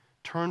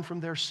 turned from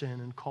their sin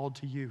and called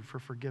to you for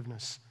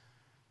forgiveness,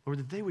 Lord,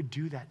 that they would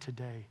do that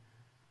today.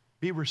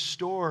 Be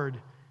restored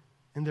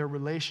in their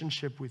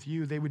relationship with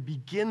you. They would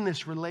begin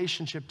this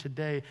relationship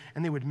today,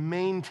 and they would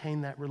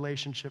maintain that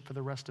relationship for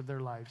the rest of their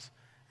lives.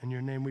 In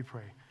your name we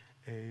pray,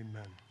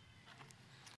 amen.